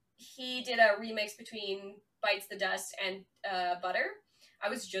Climax, he did a remix between Bites the Dust and Butter. I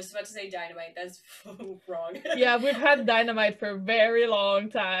was just about to say Dynamite. That's wrong. Yeah, we've had Dynamite for a very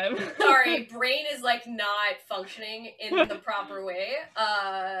long time. Sorry, brain is like not functioning in the proper way.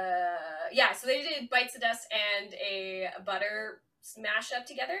 Yeah, so they did Bites the Dust and a Butter mashup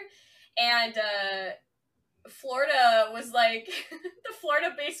together. And Florida was like, the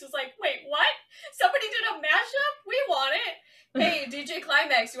Florida base was like, wait, what? Somebody did a mashup? We want it. Hey, DJ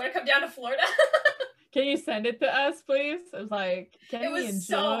Climax, you want to come down to Florida? Can you send it to us, please? It was like, can we enjoy?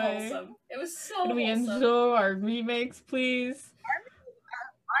 So wholesome. It was so wholesome. Can we enjoy our remix, please?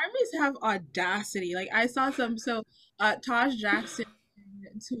 Armies have audacity. Like, I saw so Taj Jackson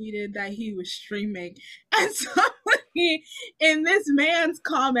tweeted that he was streaming, and somebody in this man's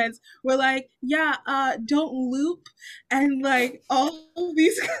comments were like, yeah, don't loop, and like all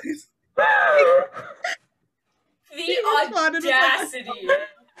these guys. The audacity.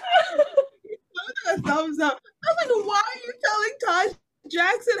 A thumbs up. I was like, why are you telling Taj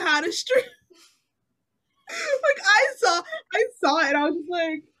Jackson how to stream? Like, I saw it, I was just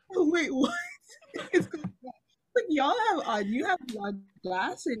like, oh, wait, what? Like, you have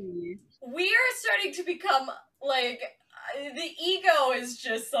audacity. We are starting to become like the ego is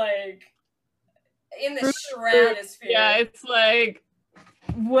just like in the stratosphere. Yeah, it's like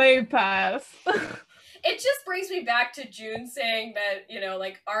way past. It just brings me back to June saying that, you know,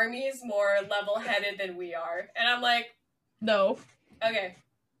 like, Army's more level-headed than we are. And I'm like, No. okay.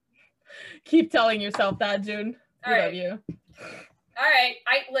 Keep telling yourself that, June. We love you. Alright,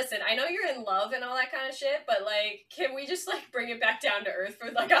 listen, I know you're in love and all that kind of shit, but, like, can we just, like, bring it back down to earth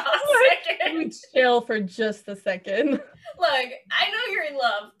for, like, a hot second? We chill for just a second. Look, I know you're in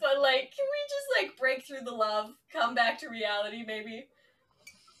love, but, like, can we just, like, break through the love, come back to reality, maybe?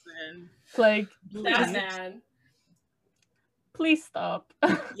 Like, Batman. Please stop.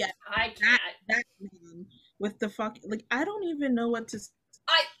 Yeah, I can't. That man with the fuck, like, I don't even know what to.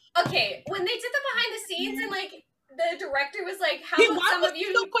 Okay, when they did the behind the scenes and like the director was like, "How about some of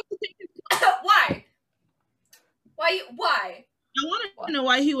you?" Why? Why? I want to know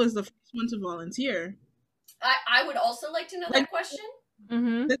why he was the first one to volunteer. I would also like to know that question.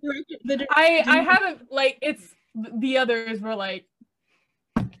 Mm-hmm. The director I haven't, like, it's the others were like.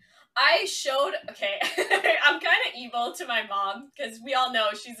 I showed, okay, I'm kind of evil to my mom, because we all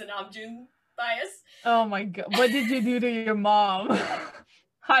know she's a Namjoon bias. Oh my god, what did you do to your mom?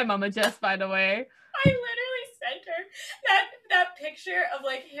 Hi, Mama Jess, by the way. I literally sent her that picture of,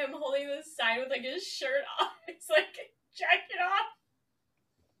 like, him holding this sign with, like, his shirt off. It's like, jacket off.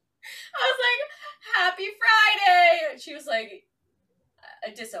 I was like, Happy Friday! She was like,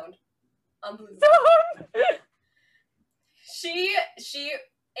 disowned. Unbelievable. She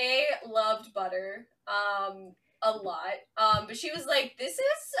loved butter a lot, but she was like, this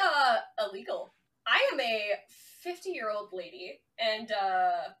is illegal. I am a 50-year-old lady and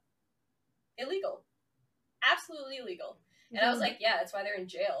illegal, absolutely illegal. And I was like, yeah, that's why they're in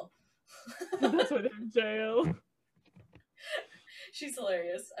jail. That's why they're in jail. She's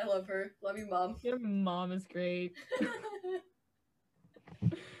hilarious. I love her. Love you, Mom. Your mom is great.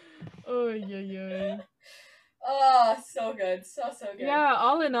 Oh yeah. Oh, so good. So good. Yeah,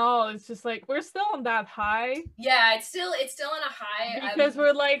 all in all, it's just like we're still on that high. Yeah, it's still on a high. Because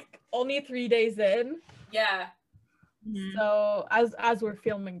we're like only 3 days in. Yeah. Mm-hmm. So as we're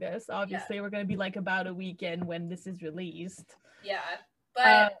filming this, obviously we're gonna be like about a weekend when this is released. Yeah.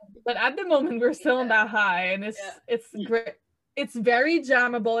 But at the moment we're still on that high, and it's great. It's very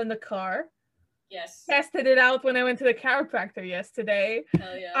jammable in the car. Yes. Tested it out when I went to the chiropractor yesterday.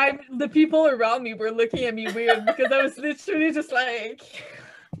 Hell yeah. The people around me were looking at me weird because I was literally just like,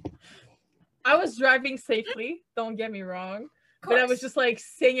 I was driving safely, don't get me wrong, but I was just like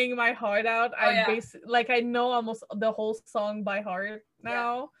singing my heart out. I know almost the whole song by heart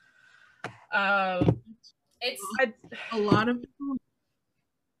now. It's a lot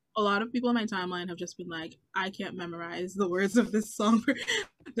of people in my timeline have just been like, I can't memorize the words of this song.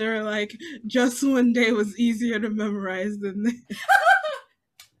 They're like, just one day was easier to memorize than this.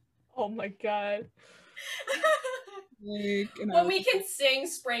 Oh my god. Like, when we can sing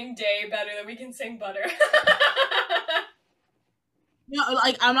Spring Day better than we can sing Butter. No,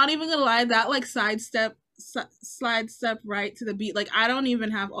 like, I'm not even gonna lie, that like slide step right to the beat, like, I don't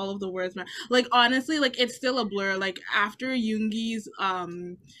even have all of the words, man. Like, honestly, like, it's still a blur. Like, after Yoongi's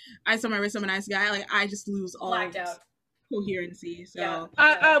I Saw My Wrist, I'm a Nice Guy, like, I just lose all blacked out coherency. So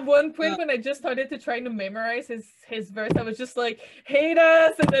at one point when I just started to try to memorize his verse, I was just like, hate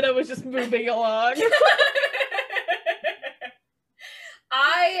us, and then I was just moving along.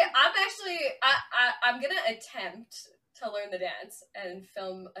 I'm gonna attempt to learn the dance and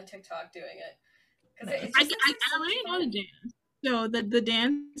film a TikTok doing it. I already know the dance. So the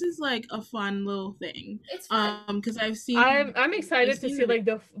dance is like a fun little thing. It's fun. Because I've seen. I'm excited to see like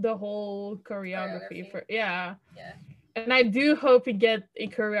the whole choreography for yeah. And I do hope we get a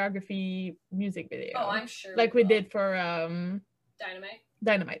choreography music video. Oh, I'm sure. Like we did for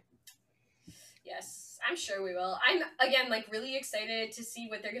Dynamite. Yes, I'm sure we will. I'm again like really excited to see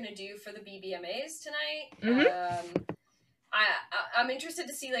what they're gonna do for the BBMAs tonight. Mm-hmm. I'm interested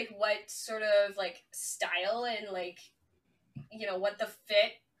to see like what sort of like style and like, you know, what the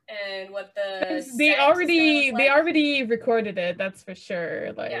fit and what the they already recorded it, that's for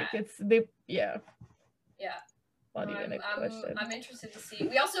sure. Like I'm interested to see.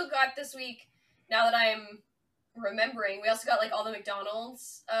 We also got this week, now that I'm remembering, we also got like all the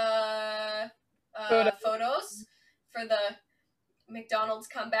McDonald's photos for the McDonald's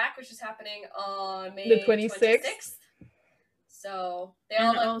comeback, which is happening on May the 26th. So they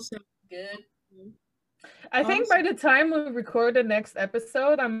all look good. I think by the time we record the next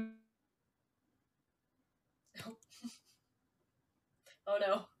episode, I'm oh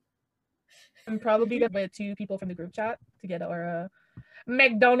no. I'm probably gonna with 2 people from the group chat to get our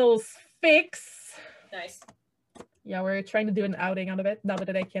McDonald's fix. Nice. Yeah, we're trying to do an outing out of it now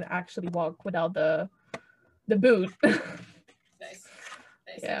that I can actually walk without the boot. Nice.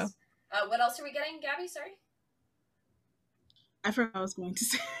 Yeah. Nice. What else are we getting, Gabby? Sorry. I forgot what I was going to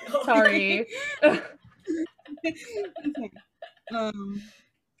say. Sorry. Okay.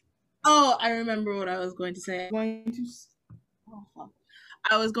 Oh, I remember what I was going to say.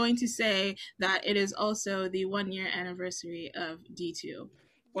 I was going to say that it is also the 1-year anniversary of D2.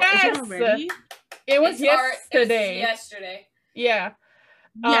 Or is it Yes! already? It was It was yesterday. yesterday. Yeah.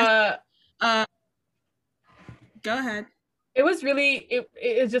 Yes. Go ahead. It was really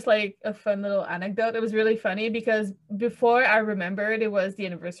it's just like a fun little anecdote. It was really funny because before I remembered it was the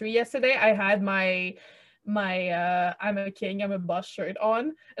anniversary yesterday, I had my I'm a king, I'm a boss shirt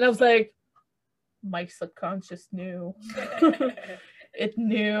on, and I was like, my subconscious knew. It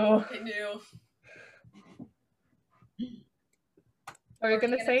knew. It knew. Are you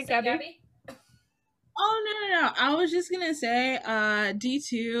gonna say, Gabby? Oh no. I was just gonna say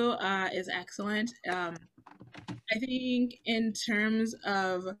D2 is excellent. I think in terms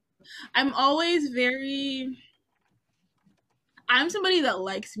of I'm somebody that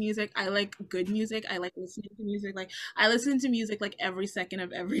likes music. I like good music. I like listening to music. Like I listen to music like every second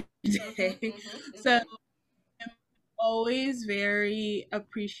of every day. So I'm always very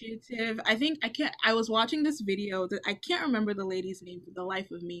appreciative. I was watching this video that I can't remember the lady's name for the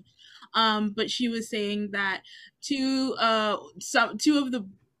life of me. But she was saying that two of the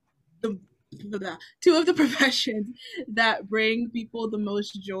two of the professions that bring people the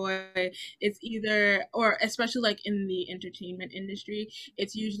most joy, it's either, or especially like in the entertainment industry,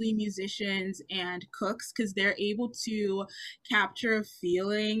 it's usually musicians and cooks, because they're able to capture a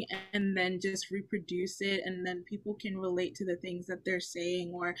feeling and then just reproduce it, and then people can relate to the things that they're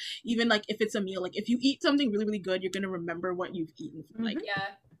saying. Or even like if it's a meal, like if you eat something really really good, you're gonna remember what you've eaten. Like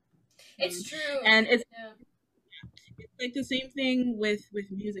yeah, it's true. And it's like the same thing with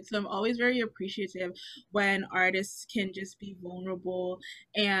music. So I'm always very appreciative when artists can just be vulnerable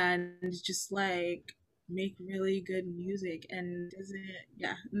and just like make really good music. And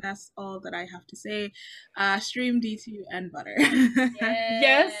and that's all that I have to say. Stream D2 and Butter.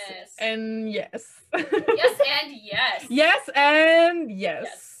 Yes and yes. Yes and yes. Yes and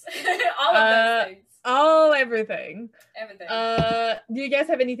yes. All of those things. Everything. Do you guys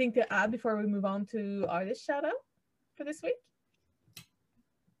have anything to add before we move on to artist shout out for this week?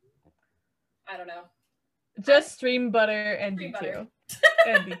 I don't know. Just stream Butter and D2.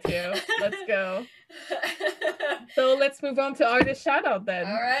 And D2. Let's go. So let's move on to artist shout out then.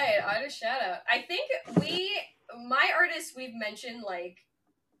 All right, artist shout out. I think my artists we've mentioned, like,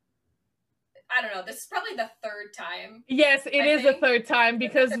 I don't know, this is probably the third time. Yes, it is the third time,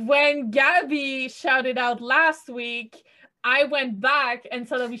 because when Gabby shouted out last week, I went back and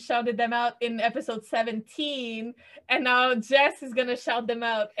so that we shouted them out in episode 17, and now Jess is gonna shout them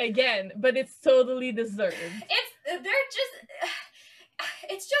out again, but it's totally deserved.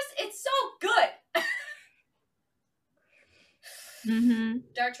 It's so good. Mm-hmm.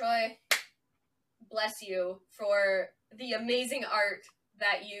 Dartroy, bless you for the amazing art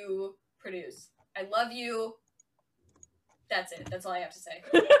that you produce. I love you. That's it. That's all I have to say.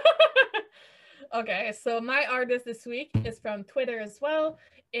 Okay, so my artist this week is from Twitter as well.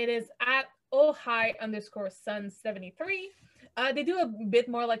 It is at ohai_sun73. They do a bit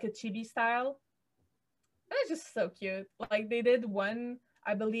more like a chibi style. And it's just so cute. Like they did one,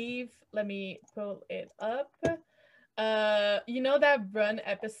 I believe, let me pull it up. You know that Run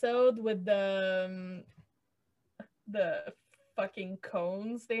episode with the fucking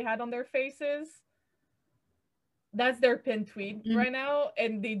cones they had on their faces? That's their pin tweet right now,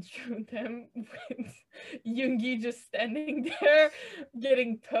 and they drew them with Yoongi just standing there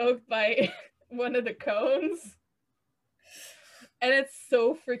getting poked by one of the cones. And it's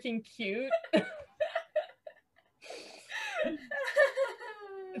so freaking cute.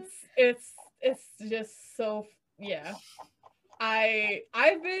 it's just so, yeah.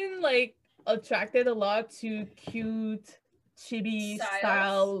 I've been like attracted a lot to cute chibi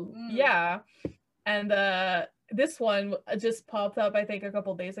style. Yeah. And this one just popped up, I think, a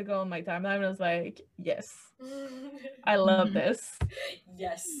couple days ago on my timeline, and I was like, yes, I love this.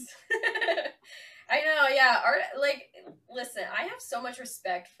 Yes. I know, yeah. Art, like, listen, I have so much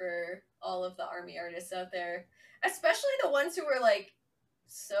respect for all of the ARMY artists out there, especially the ones who were like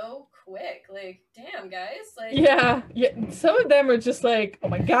so quick. Like, damn, guys. Like, yeah. Some of them are just like, oh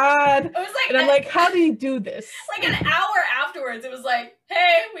my god. It was like, and I'm like, how do you do this? Like an hour afterwards, it was like,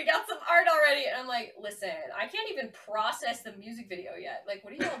 hey, we got some art already, and I'm like, listen, I can't even process the music video yet. Like,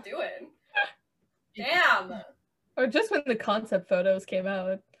 what are y'all doing? Damn. Or just when the concept photos came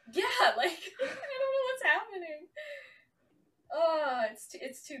out. Yeah, like, I don't know what's happening. Oh, it's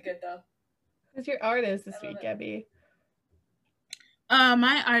too good though. Who's your artist this I love week, it. Gabby?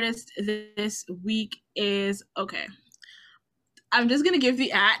 My artist this week is okay. I'm just gonna give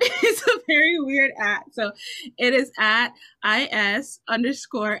the @ it's a very weird @ so it is @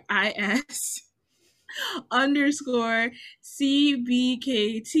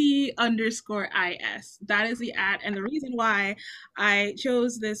 IS_IS_CBKT_IS. That is the @ and the reason why I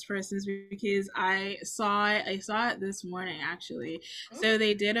chose this person is because I saw it this morning actually. So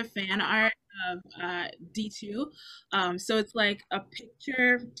they did a fan art of D2. So it's like a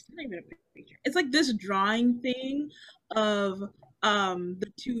picture, not even a picture. It's like this drawing thing of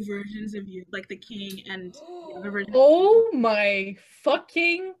the two versions of you, like the king and the other version. Oh my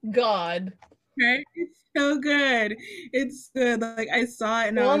fucking god. Right? It's so good. It's good. Like I saw it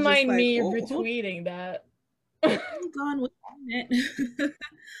and I Don't was just mind like, me oh, retweeting that. hold on, wait a minute.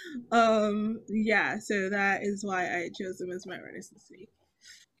 Yeah, so that is why I chose him as my artist this week.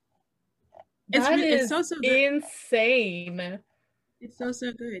 It's so good. Insane. It's so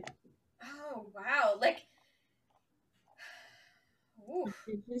good. Oh wow! Like,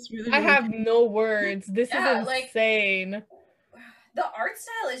 it's really, I really have good. no words. This Yeah, is like- insane. the art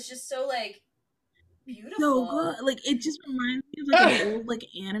style is just so like beautiful. So good. Like it just reminds me of like an old like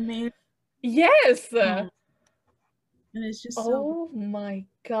anime. Yes. And it's just so Oh my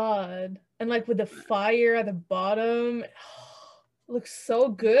god. And like with the fire at the bottom, looks so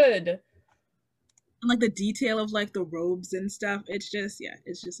good. and like the detail of like the robes and stuff. It's just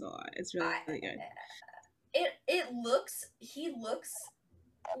it's just a lot. It's really, really good. He looks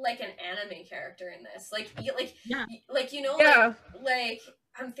like an anime character in this. Like Yeah. like you know, Yeah. like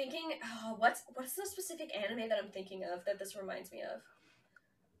I'm thinking, oh, what's the specific anime that I'm thinking of that this reminds me of?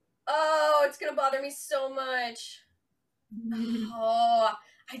 Oh, it's gonna bother me so much. Oh,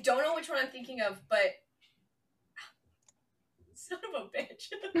 I don't know which one I'm thinking of, but son of a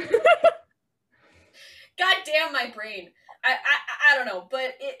bitch. God damn my brain. I don't know,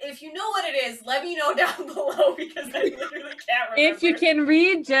 but if you know what it is, let me know down below because I literally can't remember. If you can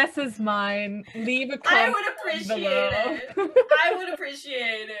read Jess's mind, leave a comment. I would appreciate below. it. I would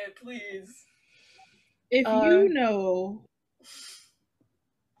appreciate it, please. If you know,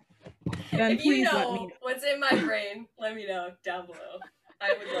 then if you please know let me know. what's in my brain, let me know down below.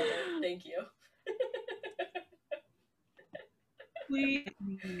 I would love it. Thank you. Please let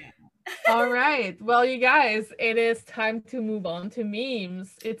me know. All right. Well, you guys, it is time to move on to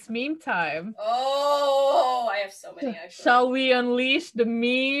memes. It's meme time. Oh, I have so many actually. Shall we unleash the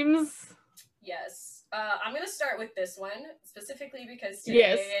memes? Yes. I'm gonna start with this one specifically because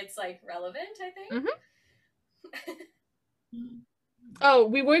today it's like relevant, I think. Oh,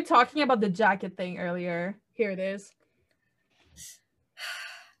 we were talking about the jacket thing earlier. Here it is.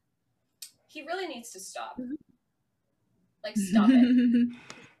 He really needs to stop. Like, stop it.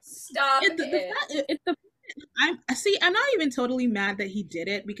 Stop it. I'm not even totally mad that he did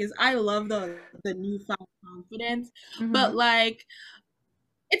it because I love the newfound confidence, but like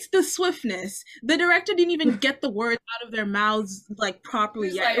it's the swiftness. The director didn't even get the words out of their mouths like properly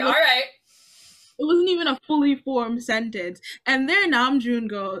yet. Like, all right. It wasn't even a fully formed sentence. And there Namjoon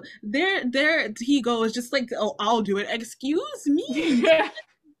goes, there he goes, just like, oh, I'll do it. Excuse me. Yeah.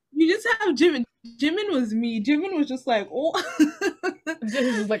 You just have Jimin. Jimin was me. Jimin was just like, oh.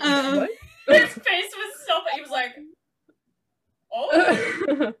 Jimin was like, what? His face was so funny. He was like,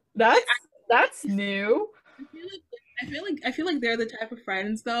 oh. That's new. I feel like they're the type of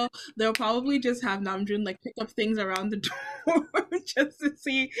friends though. They'll probably just have Namjoon like pick up things around the door just to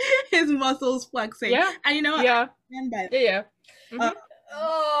see his muscles flexing. Yeah. And you know what? Yeah.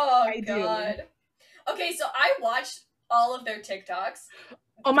 Oh god. Okay, so I watched all of their TikToks.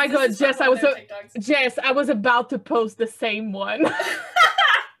 Oh my god, Jess, I was about to post the same one.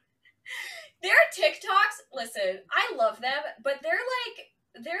 Their TikToks, listen, I love them, but they're like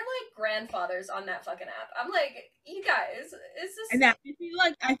grandfathers on that fucking app. I'm like, you guys, is this? And I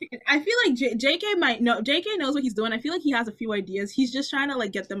feel like JK might know. JK knows what he's doing. I feel like he has a few ideas. He's just trying to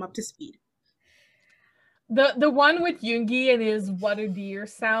like get them up to speed. The one with Yoongi and his water deer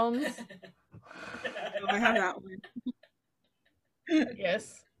sounds. Oh, I have that one.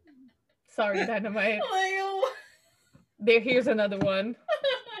 Yes. Sorry, Dynamite. Like, Here's another one.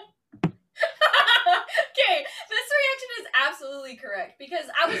 Okay, this reaction is absolutely correct because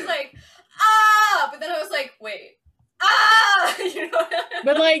I was like, ah, but then I was like, wait, ah, you know.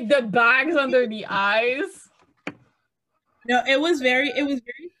 But like the bags under the eyes. No, it was very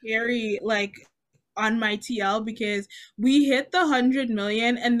scary. Like on my TL because we hit the 100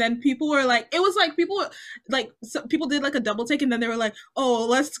 million, and then people were like, it was like people people did like a double take, and then they were like, oh,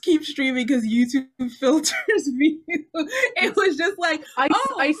 let's keep streaming because YouTube filters view. It was just like,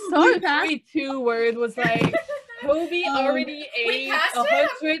 I saw a tweet too where it was like, Hobie already ate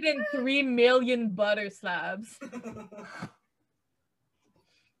 103 million butter slabs.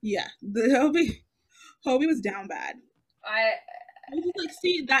 Yeah, the Hobie was down bad. I was like,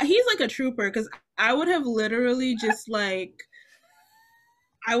 see that he's like a trooper, because I would have literally just like,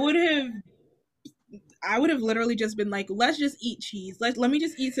 I would have literally just been like, let's just eat cheese. Let me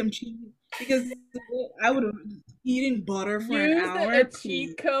just eat some cheese, because I would have eaten butter for an hour. Use a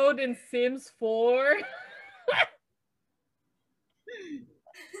cheat code in Sims 4.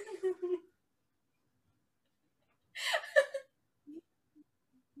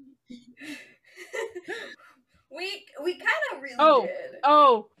 we kind of really did.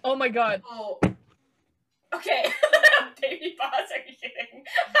 Oh my god. Oh. Okay. Baby boss, are you kidding?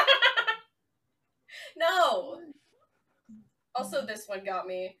 No. Also, this one got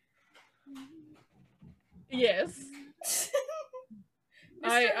me. Yes.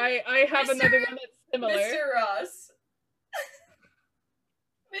 I have another one that's similar. Mr. Ross.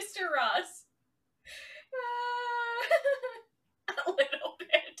 Mr. Ross. A little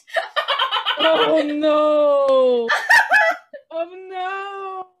bit. Oh no! Oh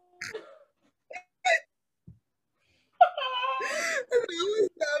no!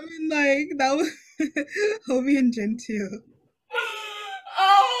 That was Hobie and Jen too.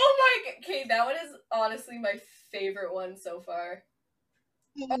 Oh my god. Okay, that one is honestly my favorite one so far.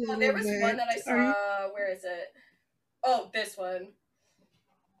 Oh, there was one that I saw. Where is it? Oh, this one.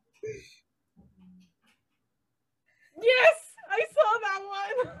 Yes! I saw that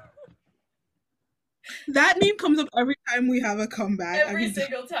one! That meme comes up every time we have a comeback. Every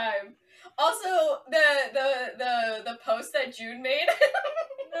single time. Also, the post that June made.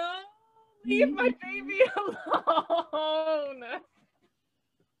 No, leave my baby alone.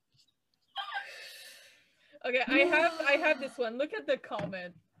 Okay, I have this one. Look at the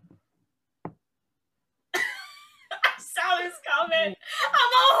comment. I saw this comment. I'm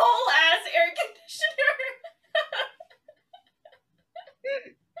a whole ass air conditioner.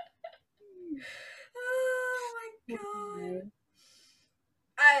 Oh my god.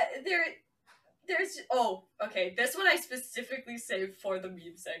 There's okay, this one I specifically saved for the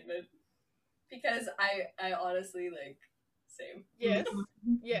meme segment. Because I honestly like same. Yes.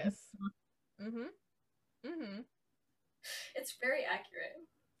 Yes. It's very accurate.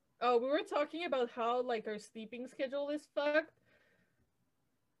 Oh, we were talking about how like our sleeping schedule is fucked.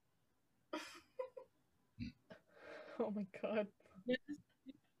 Oh my god.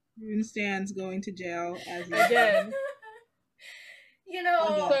 June stands going to jail again. You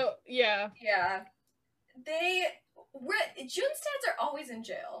know. So yeah. Yeah. June stands are always in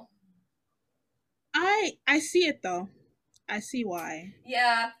jail. I see it though. I see why.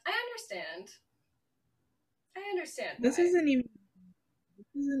 Yeah, I understand. This isn't even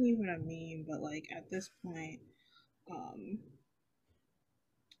a meme, but like at this point,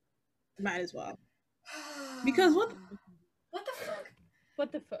 might as well. Because what the fuck?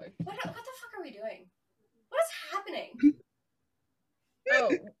 What the fuck? What the fuck are we doing? What is happening? Oh,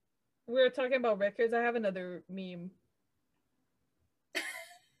 we were talking about records. I have another meme.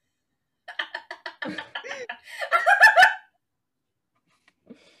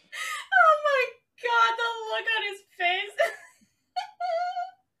 Oh my god, the look on his face.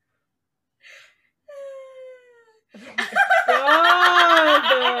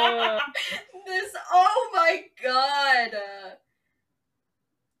 God. This, oh my god.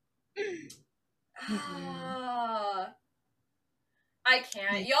 I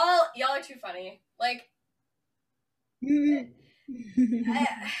can't. Y'all are too funny. Like, I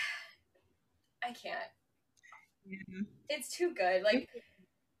can't. Yeah. It's too good. Like,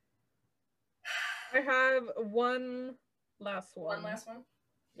 I have one last one. One last one?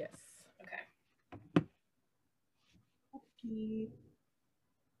 Yes. Okay.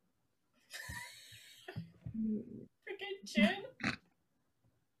 Freaking Jin.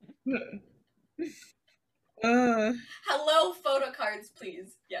 Hello, photo cards,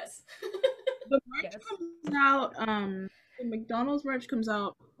 please. Yes. The merch comes out. The McDonald's merch comes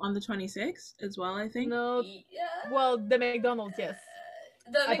out on the 26th as well, I think. No. Yeah. Well, the McDonald's, yes.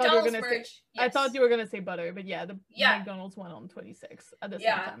 The McDonald's merch. Yes. I thought you were gonna say butter, but yeah, the McDonald's one on 26th at the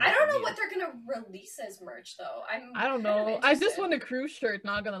same time. I don't know what they're gonna release as merch though. I don't know. I just want a cruise shirt.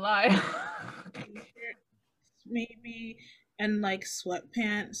 Not gonna lie. Maybe, and like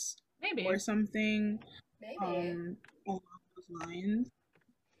sweatpants. Maybe. Or something. Maybe. Along those lines.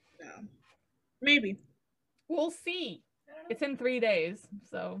 Yeah. Maybe. We'll see. I don't know. It's in 3 days,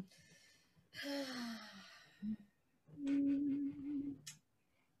 so.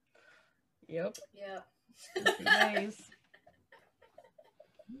 Yep. Yeah. 3 days.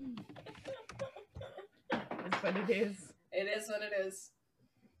 It's what it is. It is what it is.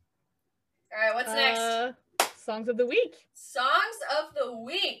 All right, what's next? Songs of the week. Songs of the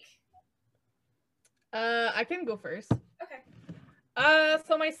week. I can go first. Okay.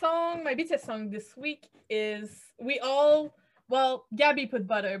 So my BTS song this week is Gabby put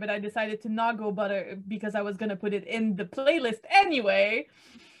Butter, but I decided to not go Butter because I was gonna put it in the playlist anyway.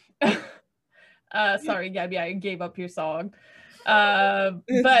 Sorry, Gabby, I gave up your song.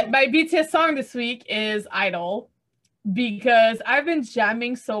 But my BTS song this week is Idol, because I've been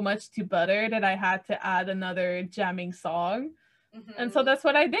jamming so much to Butter that I had to add another jamming song. Mm-hmm. And so that's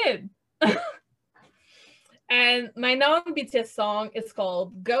what I did. And my non-BTS song is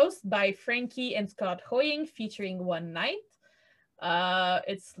called Ghost by Frankie and Scott Hoying featuring One Night.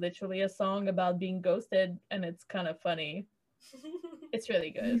 It's literally a song about being ghosted, and it's kind of funny. It's really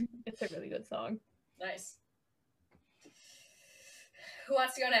good. It's a really good song. Nice. Who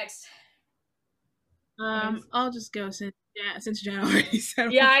wants to go next? I'll just go since Jen already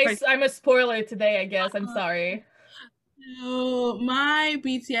said. Yeah, I'm a spoiler today, I guess. I'm sorry. So my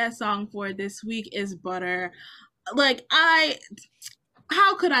BTS song for this week is Butter.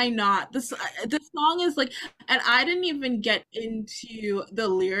 How could I not? This song is like, and I didn't even get into the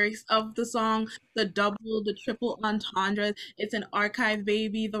lyrics of the song, the double, the triple entendres. It's an archive,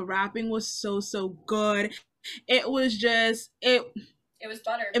 baby. The rapping was so good. It was just it was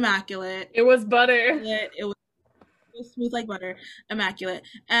butter. Immaculate. It was butter. It was smooth like butter, immaculate.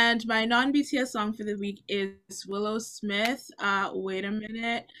 And my non-BTS song for the week is Willow Smith. Wait a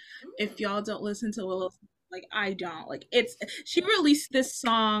minute. If y'all don't listen to Willow Smith, like I don't, like she released this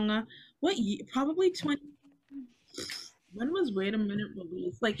song what year? Probably 20. When was Wait a Minute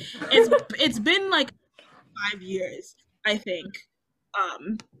released? Like it's been like 5 years, I think,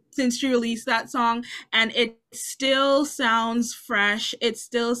 since she released that song, and it still sounds fresh. It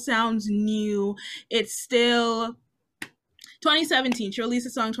still sounds new. It's still 2017. She released a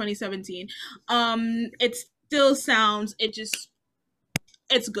song 2017. It still sounds. It's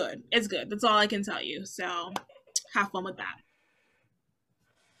good. It's good. That's all I can tell you. So, have fun with that.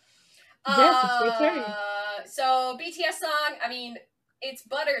 Yes, it's your turn. So BTS song. I mean, it's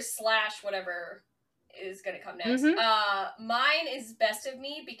Butter / whatever is gonna come next. Mm-hmm. Mine is Best of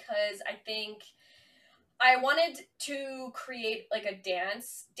Me because I think I wanted to create like a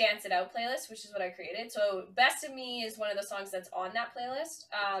dance it out playlist, which is what I created. So Best of Me is one of the songs that's on that playlist.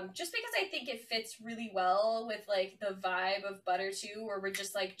 Just because I think it fits really well with like the vibe of Butter 2, where we're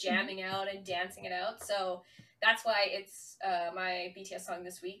just like jamming out and dancing it out. So that's why it's my BTS song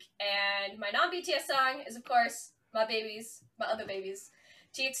this week. And my non-BTS song is, of course, my other babies.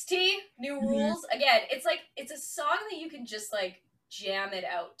 TXT, New Rules. Again, it's a song that you can just like jam it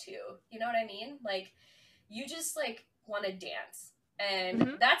out to. You know what I mean? Like, you just like want to dance,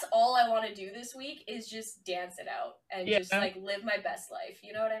 and that's all I want to do this week is just dance it out and just like live my best life.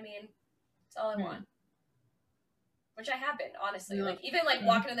 You know what I mean? That's all I want. Which I have been, honestly. Yeah. Like even like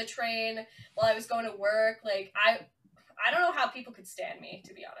walking on the train while I was going to work, like I don't know how people could stand me,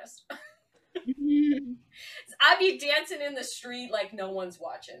 to be honest. I'd be dancing in the street like no one's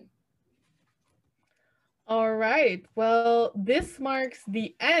watching. All right. Well, this marks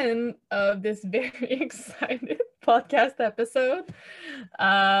the end of this very excited podcast episode.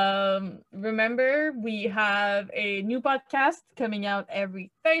 Remember, we have a new podcast coming out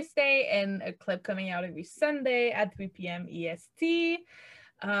every Thursday and a clip coming out every Sunday at 3 p.m. EST.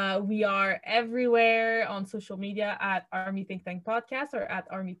 We are everywhere on social media at Army Think Tank Podcast or at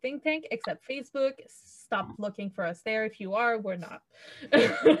Army Think Tank, except Facebook. Stop looking for us there. If you are, we're not.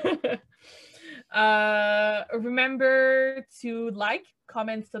 Remember to like,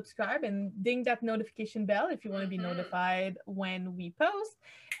 comment, subscribe, and ding that notification bell if you want to be notified when we post.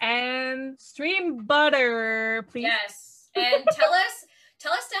 And stream Butter, please. Yes. And tell us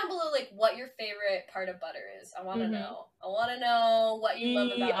down below like what your favorite part of Butter is. I want to know. I want to know what you love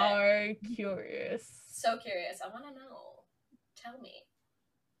about it. We are curious. So curious. I want to know. Tell me.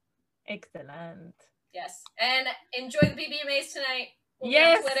 Excellent. Yes. And enjoy the BBMAs tonight. We'll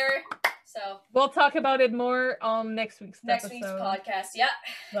yes. be on Twitter. So we'll talk about it more on next week's podcast. Yeah.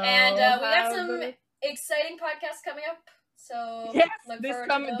 So and we got some exciting podcasts coming up. So yes,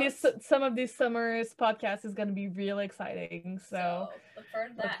 some of this summer's podcast is going to be real exciting. So look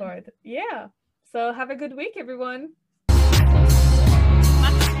forward to that. Yeah. So have a good week, everyone.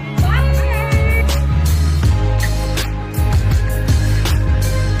 Bye.